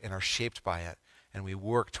church and are shaped by it, and we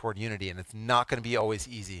work toward unity, and it's not going to be always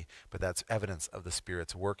easy, but that's evidence of the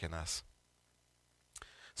Spirit's work in us.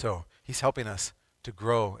 So he's helping us to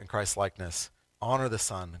grow in Christ's likeness, honor the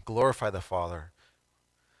Son, glorify the Father,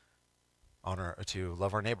 to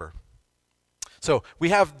love our neighbor. So we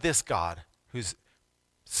have this God who's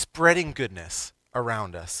spreading goodness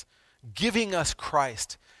around us, giving us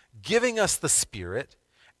Christ, giving us the Spirit,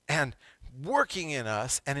 and working in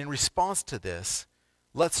us. And in response to this,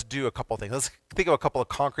 let's do a couple things. Let's think of a couple of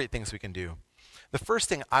concrete things we can do. The first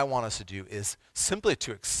thing I want us to do is simply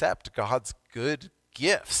to accept God's good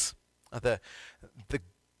gifts. Our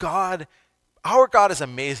God is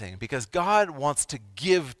amazing because God wants to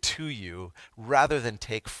give to you rather than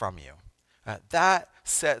take from you. That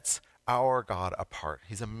sets our God apart.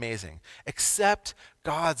 He's amazing. Accept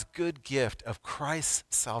God's good gift of Christ's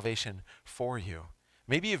salvation for you.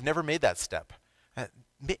 Maybe you've never made that step.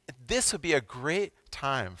 This would be a great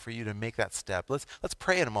time for you to make that step. Let's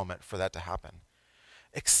pray in a moment for that to happen.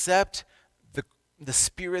 Accept the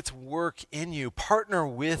Spirit's work in you. Partner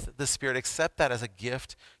with the Spirit. Accept that as a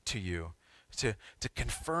gift to you to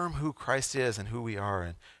confirm who Christ is and who we are,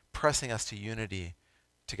 and pressing us to unity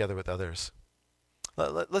together with others.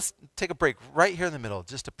 Let's take a break right here in the middle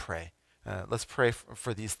just to pray. Let's pray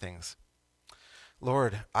for these things.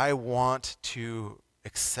 Lord, I want to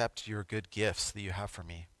accept your good gifts that you have for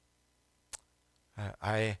me.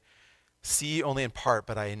 I see only in part,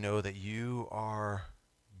 but I know that you are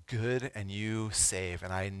good and you save,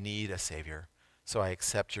 and I need a Savior. So I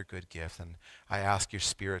accept your good gift, and I ask your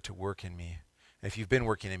Spirit to work in me. And if you've been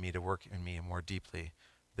working in me, to work in me more deeply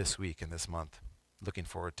this week and this month. Looking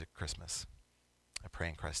forward to Christmas. I pray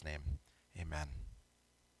in Christ's name. Amen.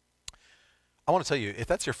 I want to tell you, if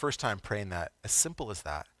that's your first time praying that, as simple as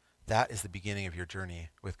that, that is the beginning of your journey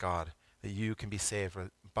with God, that you can be saved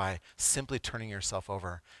by simply turning yourself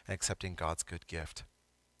over and accepting God's good gift.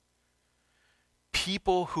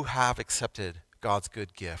 People who have accepted God's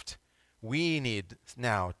good gift, we need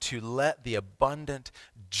now to let the abundant,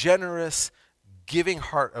 generous, giving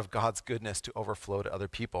heart of God's goodness to overflow to other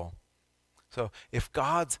people. So if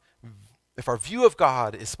our view of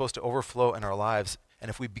God is supposed to overflow in our lives, and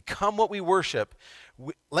if we become what we worship,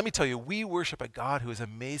 let me tell you, we worship a God who is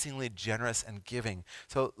amazingly generous and giving.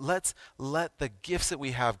 So let's let the gifts that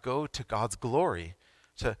we have go to God's glory,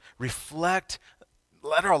 to reflect.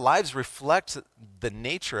 Let our lives reflect the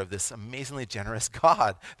nature of this amazingly generous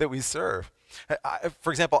God that we serve. For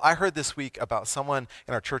example, I heard this week about someone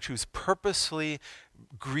in our church who's purposely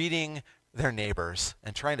greeting their neighbors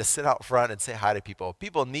and trying to sit out front and say hi to people.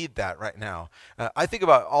 People need that right now. I think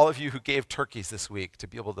about all of you who gave turkeys this week to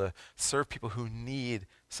be able to serve people who need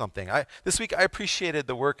something. This week I appreciated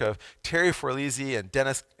the work of Terry Forlisi and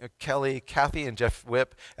Dennis Kelly, Kathy and Jeff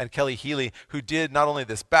Whipp, and Kelly Healy, who did not only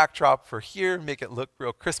this backdrop for here, make it look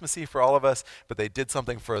real Christmassy for all of us, but they did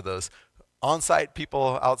something for those on-site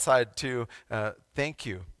people outside too. Thank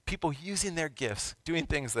you. People using their gifts, doing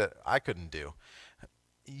things that I couldn't do.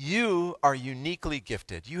 You are uniquely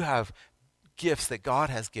gifted. You have gifts that God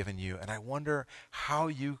has given you, and I wonder how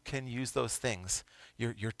you can use those things.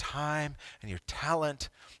 Your time and your talent,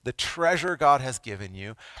 the treasure God has given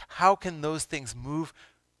you, how can those things move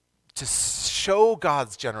to show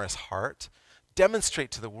God's generous heart,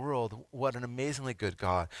 demonstrate to the world what an amazingly good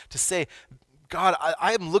God, to say, God,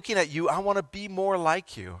 I am looking at you. I want to be more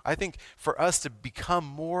like you. I think for us to become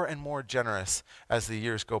more and more generous as the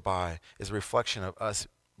years go by is a reflection of us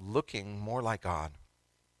looking more like God.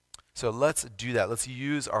 So let's do that. Let's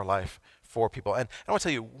use our life for people. And I want to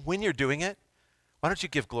tell you, when you're doing it, why don't you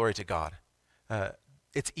give glory to God?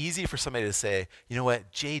 It's easy for somebody to say, you know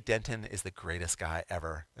what, Jay Denton is the greatest guy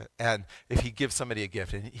ever. And if he gives somebody a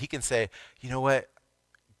gift, and he can say, you know what,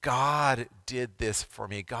 God did this for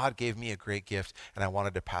me. God gave me a great gift, and I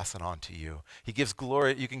wanted to pass it on to you. He gives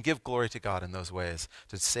glory. You can give glory to God in those ways.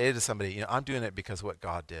 To say to somebody, I'm doing it because of what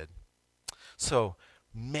God did. So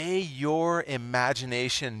may your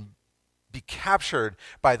imagination be captured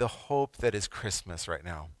by the hope that is Christmas right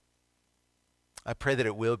now. I pray that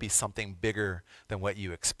it will be something bigger than what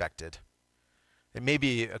you expected. It may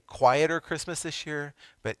be a quieter Christmas this year,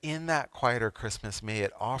 but in that quieter Christmas, may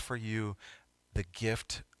it offer you the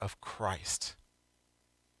gift of Christ,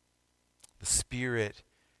 the Spirit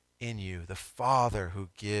in you, the Father who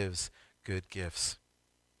gives good gifts.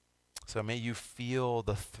 So may you feel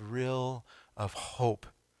the thrill of hope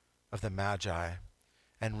of the Magi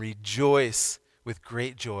and rejoice with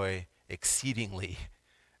great joy exceedingly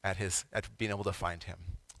at being able to find him.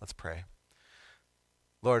 Let's pray.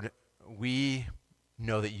 Lord, we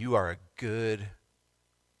know that you are a good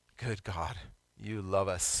God. You love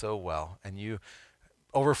us so well, and you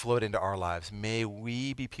overflowed into our lives. May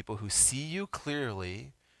we be people who see you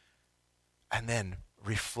clearly and then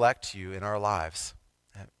reflect you in our lives.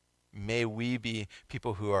 May we be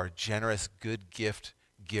people who are generous, good gift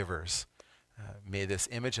givers. May this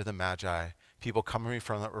image of the Magi, people coming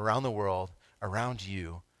from around the world, around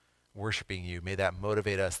you, worshiping you, may that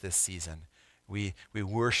motivate us this season. We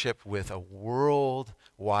worship with a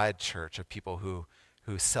worldwide church of people who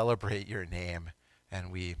celebrate your name,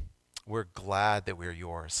 and we're glad that we're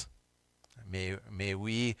yours. May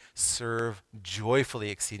we serve joyfully,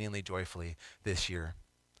 exceedingly joyfully this year,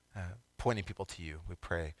 pointing people to you. We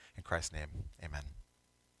pray in Christ's name. Amen.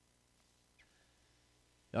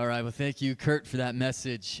 All right, well, thank you, Kurt, for that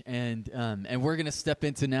message, and we're going to step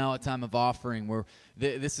into now a time of offering where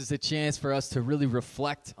this is a chance for us to really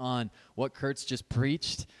reflect on what Kurt's just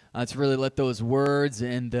preached, to really let those words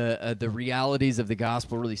and the realities of the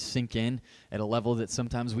gospel really sink in at a level that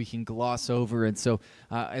sometimes we can gloss over. And so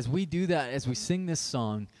as we do that, as we sing this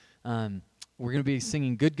song, we're going to be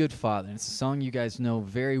singing Good, Good Father, and it's a song you guys know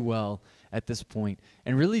very well at this point,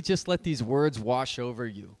 and really just let these words wash over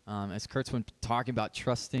you. As Kurt's been talking about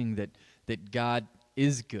trusting that God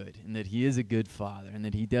is good and that he is a good father and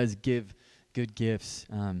that he does give good gifts.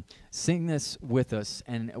 Sing this with us,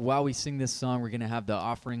 and while we sing this song, we're going to have the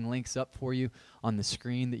offering links up for you on the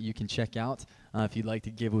screen that you can check out if you'd like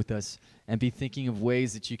to give with us, and be thinking of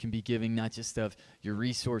ways that you can be giving, not just of your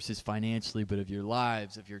resources financially, but of your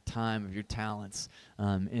lives, of your time, of your talents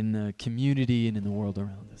in the community and in the world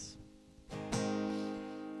around us.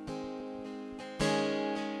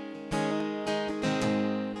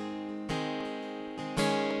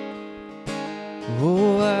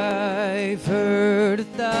 Oh, I've heard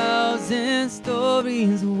 1,000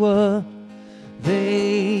 stories of what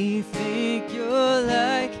they think you're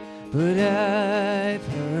like, but I've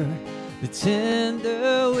heard the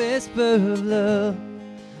tender whisper of love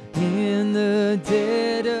in the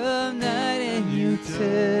dead of night, and you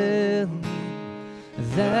tell me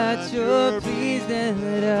that you're pleased and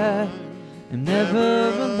that I am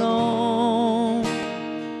never alone.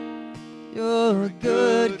 You're a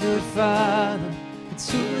good, good father. It's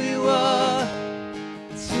who you are.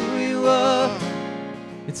 It's who you are.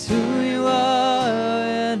 It's who you are,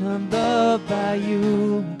 and I'm loved by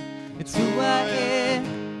you. It's who I am.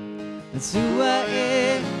 It's who I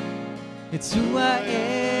am. It's who I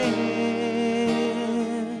am.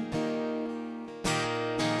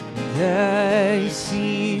 And I've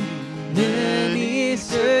seen many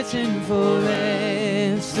searching for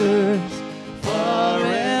answers far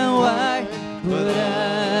and wide, but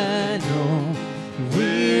I know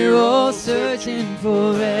we're all searching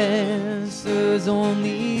for answers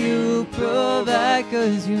only you provide,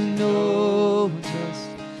 'cause you know just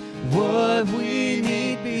what we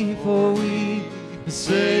need before we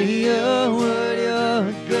say a word. You're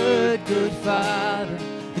a good, good father.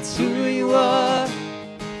 It's who you are.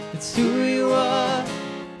 It's who you are.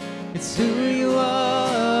 It's who you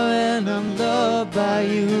are, and I'm loved by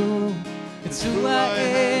you. It's who I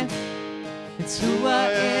am. It's who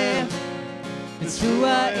I am. It's who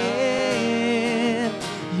I am.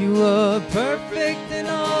 You are perfect in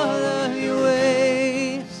all of your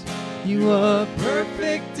ways. You are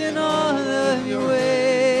perfect in all of your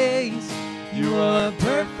ways. You are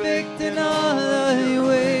perfect in all of your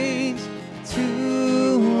ways to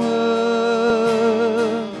us.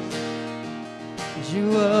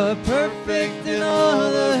 You are perfect in all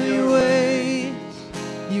of your ways.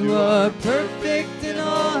 You are perfect in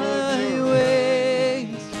all of your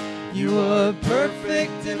ways. You are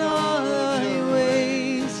perfect in all of your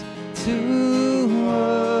ways to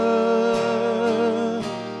us.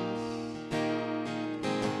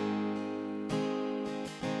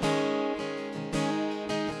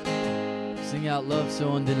 Sing out love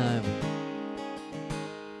so undeniable.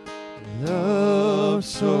 Love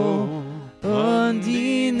so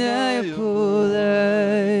undeniable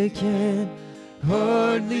I can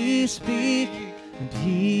hardly speak, and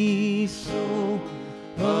peace so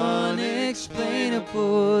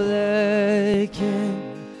unexplainable I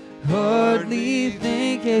can hardly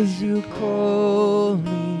think as you call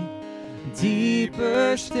me,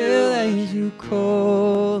 deeper still as you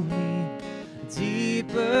call me,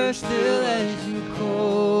 deeper still as you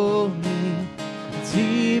call me,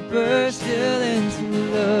 deeper still into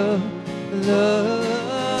love,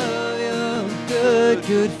 love you, good,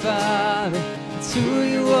 good Father. It's who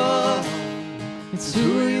you are, it's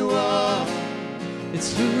who you are,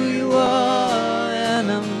 it's who you are, and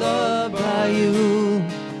I'm loved by you.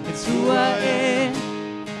 It's who I am,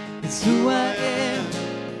 it's who I am,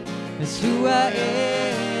 it's who I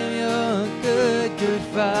am. You're a good, good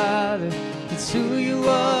Father. It's who you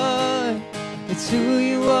are, it's who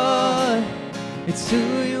you are, it's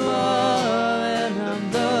who you are, and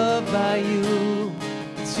I'm loved by you.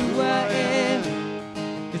 It's who I am,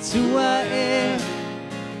 it's who I am,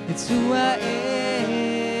 it's who I am.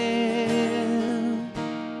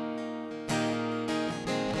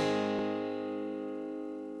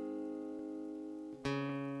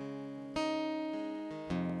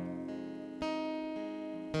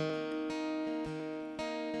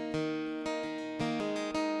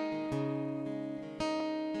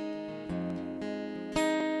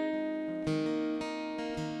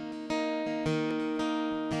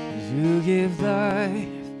 You give life,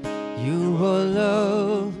 you are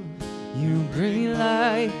love, you bring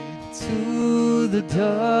light to the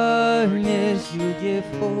darkness, you give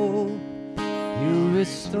hope, you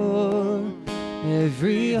restore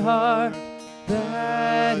every heart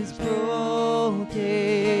that is broken.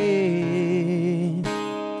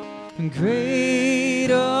 And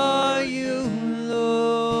great are you,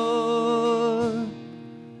 Lord,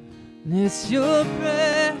 and it's your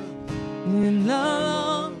breath in our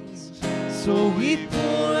lungs, so we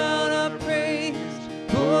pour out our praise,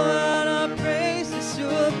 pour out our praise. It's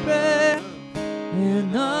your breath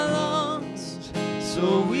in our lungs,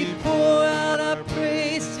 so we pour out our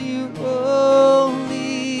praise to you only.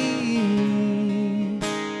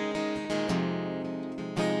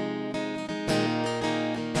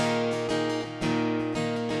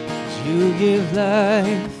 You give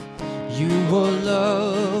life, you are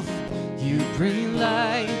love, you bring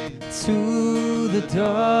light to the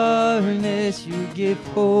darkness, you give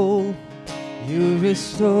hope, you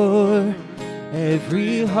restore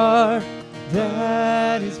every heart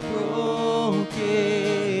that is broken.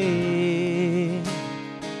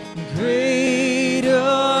 Great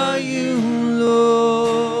are you,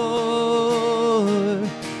 Lord.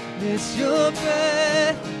 It's your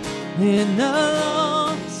breath in our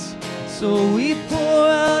lungs, so we pour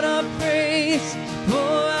out our praise, pour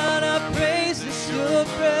out our praise. It's your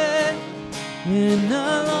breath in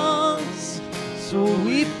our lungs, so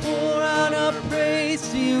we pour out our praise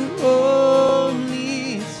to you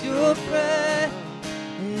only. It's your breath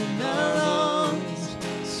in our lungs,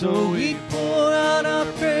 so we pour out our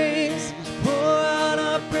praise, pour out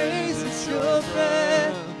our praise. It's your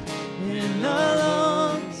breath in our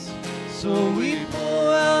lungs, so we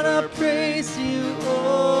pour out our praise to you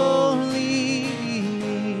only.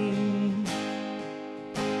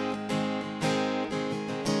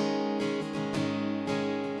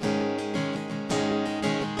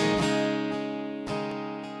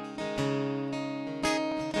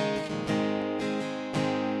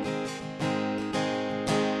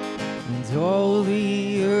 And all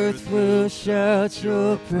the earth will shout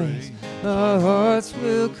your praise, our hearts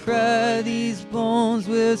will cry, these bones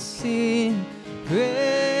will sing.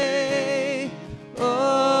 Great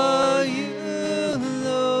are you,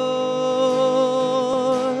 Lord.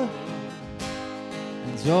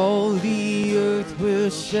 And all the earth will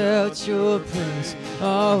shout your praise,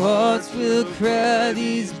 our hearts will cry,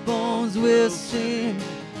 these bones will sing.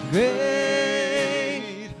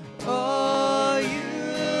 Great are you,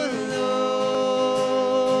 Lord.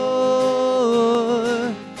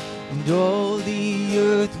 And all the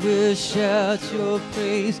earth will shout your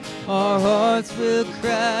praise, our hearts will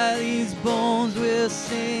cry, these bones will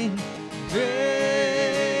sing.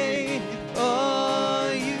 Great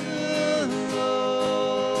are you,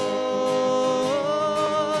 Lord.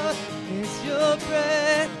 It's your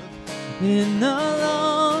breath in our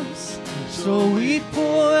lungs, so we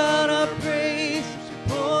pour out our praise,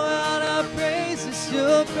 pour out our praise. It's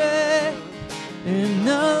your breath in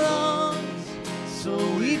our lungs, so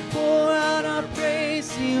we pour out our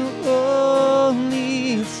praise to you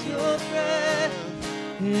only. It's your breath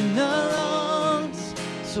in our lungs,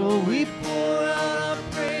 so we pour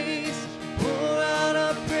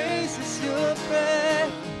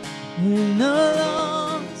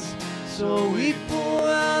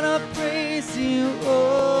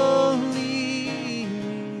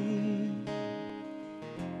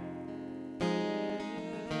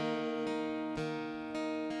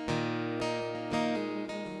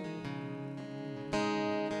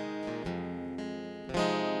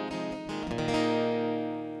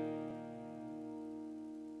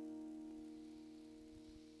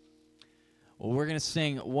we're going to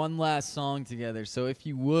sing one last song together. So if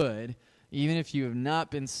you would, even if you have not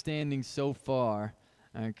been standing so far,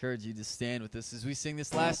 I encourage you to stand with us as we sing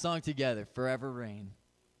this last song together, Forever Reign.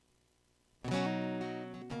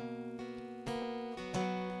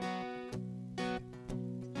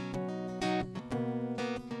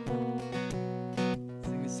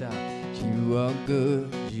 Sing this out.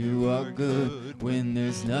 You are good when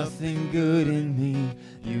there's nothing good in me.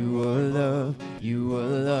 You are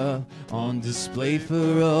love on display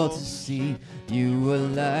for all to see. You are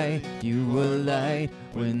light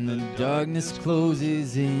when the darkness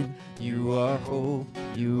closes in. You are hope,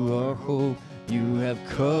 you have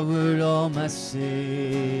covered all my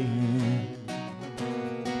sin.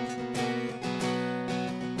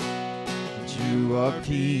 You are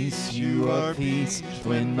peace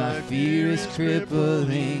when my fear is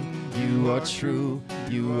crippling. You are true,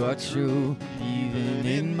 even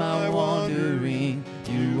in my wandering.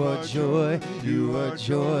 You are joy,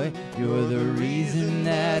 you're the reason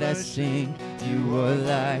that I sing. You are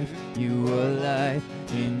life,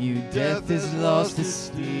 in you death is lost its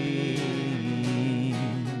sting.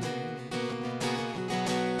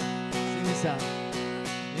 Sing this out.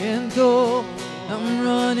 And though I'm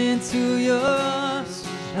running to your arms,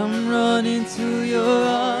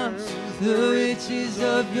 the riches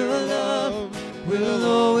of your love will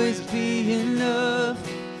always be enough.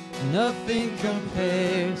 Nothing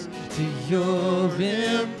compares to your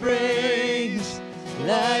embrace.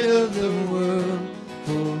 Light of the world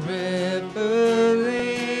forever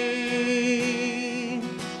reigns.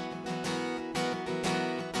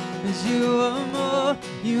 'Cause you are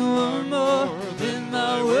more than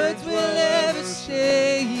my words will ever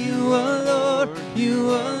say. You are Lord,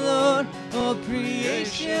 all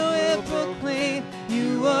creation will proclaim.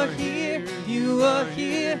 You are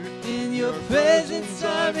here, in your presence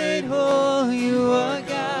I'm made whole. You are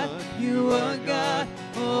God,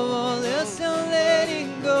 all else I'm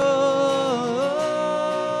letting go.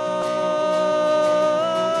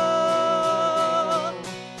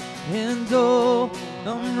 And oh,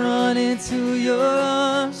 I'm running to your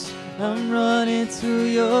arms,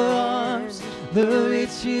 the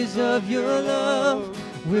riches of your love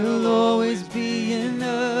will always be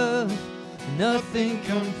enough. Nothing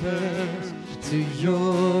compares to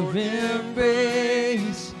your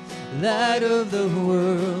embrace. Light of the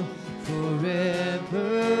world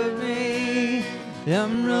forever reign.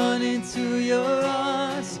 I'm running to your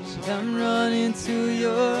arms,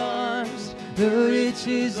 the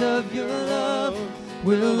riches of your love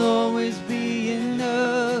will always be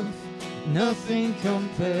enough. Nothing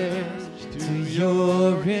compares to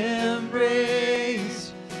your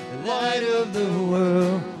embrace. Light of the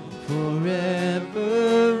world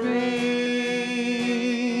forever reigns.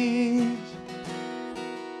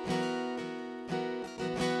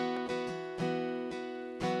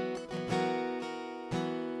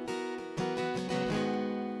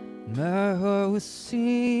 My heart will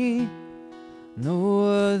sing no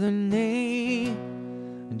other name.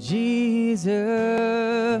 Jesus,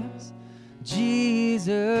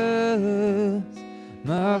 Jesus.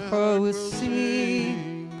 My heart will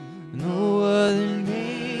sing no other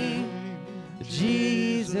name.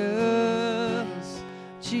 Jesus,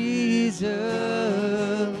 Jesus.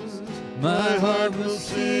 My heart will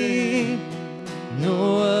sing no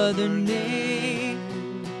other name.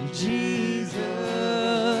 Jesus,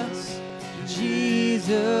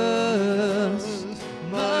 Jesus.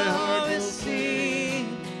 My heart will sing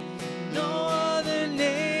no other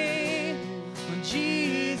name.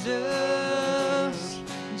 Jesus,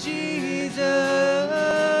 Jesus.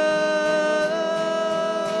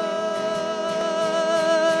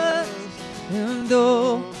 And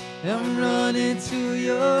though I'm running to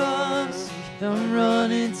your arms,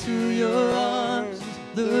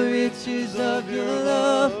 the riches of your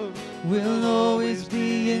love will always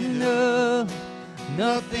be enough.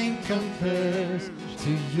 Nothing compares to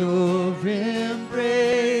your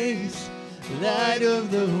embrace. Light of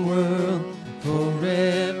the world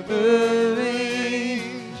forever reign.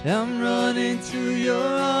 I'm running to your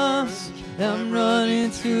arms,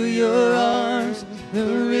 the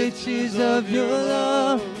riches of your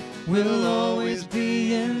love will always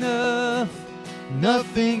be enough.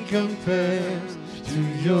 Nothing compares to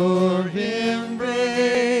your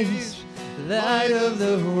embrace. Light of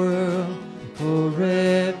the world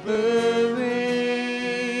forever reign.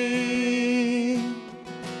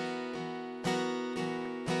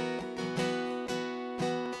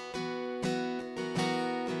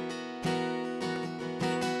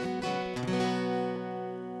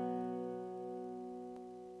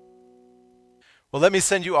 Well, let me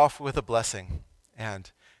send you off with a blessing.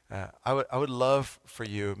 And I would love for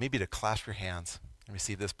you maybe to clasp your hands and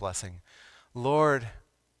receive this blessing. Lord,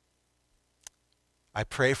 I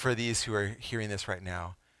pray for these who are hearing this right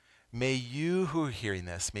now. May you who are hearing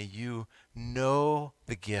this, may you know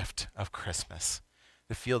the gift of Christmas,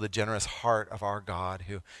 to feel the generous heart of our God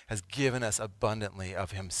who has given us abundantly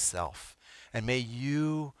of himself. And may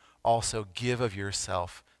you also give of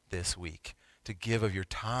yourself this week, to give of your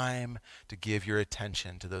time, to give your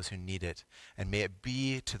attention to those who need it. And may it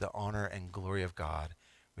be to the honor and glory of God.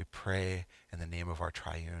 We pray in the name of our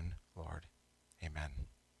triune Lord. Amen.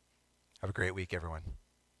 Have a great week, everyone.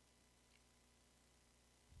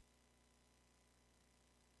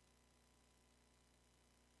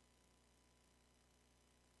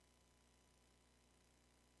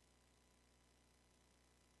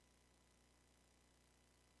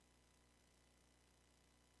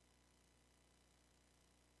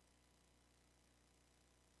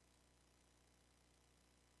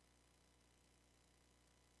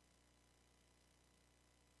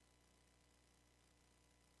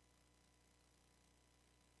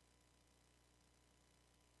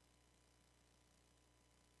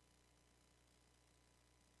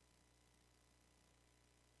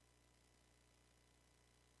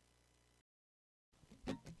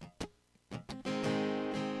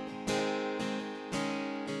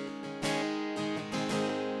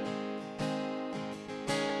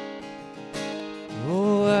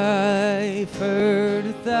 Oh, I've heard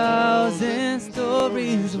 1,000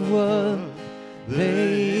 stories of what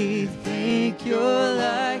they think you're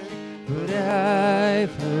like, but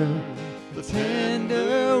I've heard the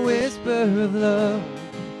tender whisper of love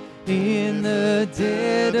in the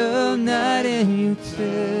dead of night, and you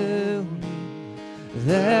tell me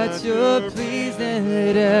that you're pleased and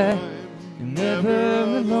that I'm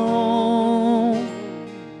never alone.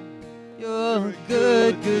 You're a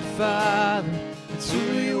good, good Father. It's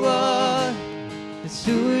who you are, it's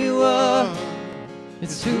who you are,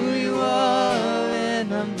 it's who you are,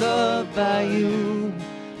 and I'm loved by you.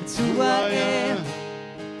 It's who I am,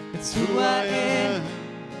 it's who I am,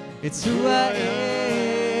 it's who I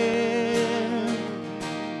am.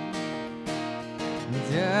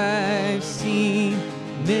 And I've seen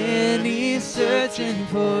many searching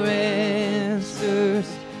for answers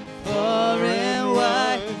far and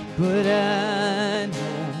wide, but I know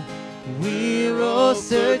we're all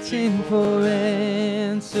searching for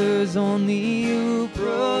answers only you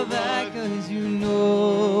provide, 'cause you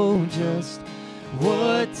know just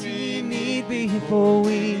what we need before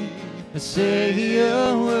we say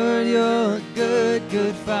a word. You're a good,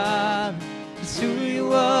 good Father. It's who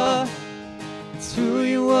you are, it's who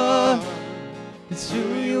you are, it's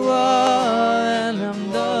who you are, and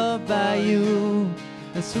I'm loved by you.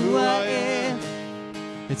 That's who I am,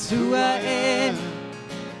 it's who I am,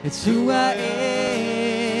 it's who I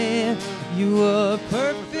am. You are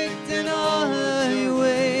perfect in all of your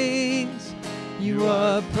ways. You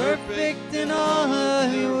are perfect in all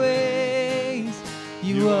of your ways.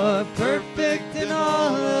 You are perfect in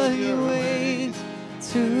all of your ways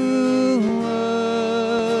to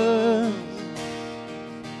us.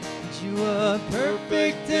 You are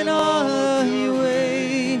perfect in all of your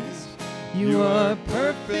ways. You are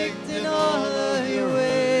perfect in all of your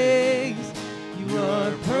ways. You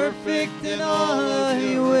are perfect in all of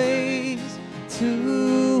your ways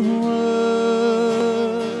to us.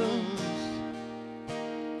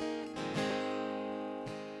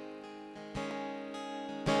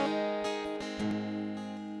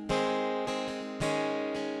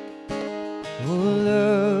 Oh,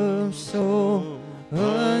 love so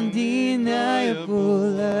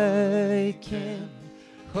undeniable, I can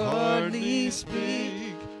hardly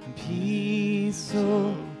speak. Peace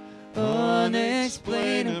so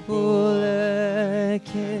unexplainable, I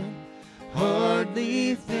can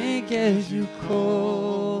hardly think as you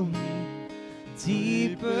call me.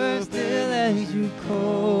 Deeper still as you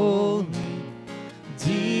call me.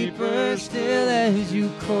 Deeper still as you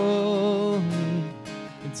call me.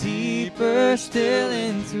 Deeper still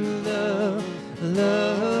into love.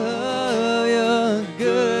 Love, you're a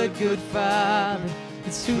good, good Father.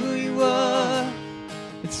 It's who you are.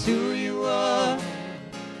 It's who you are.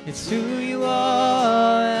 It's who you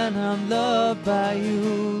are, and I'm loved by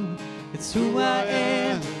you. It's who I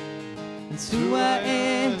am. It's who I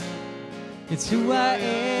am. It's who I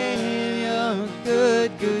am. You're a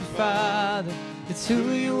good, good Father. It's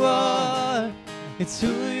who you are. It's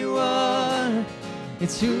who you are.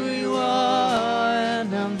 It's who you are,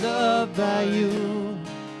 and I'm loved by you.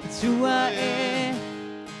 It's who I am.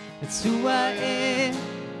 It's who I am.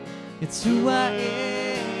 It's who I am.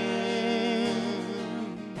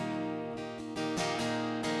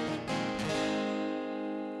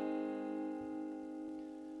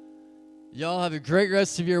 Y'all have a great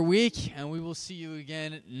rest of your week, and we will see you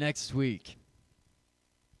again next week.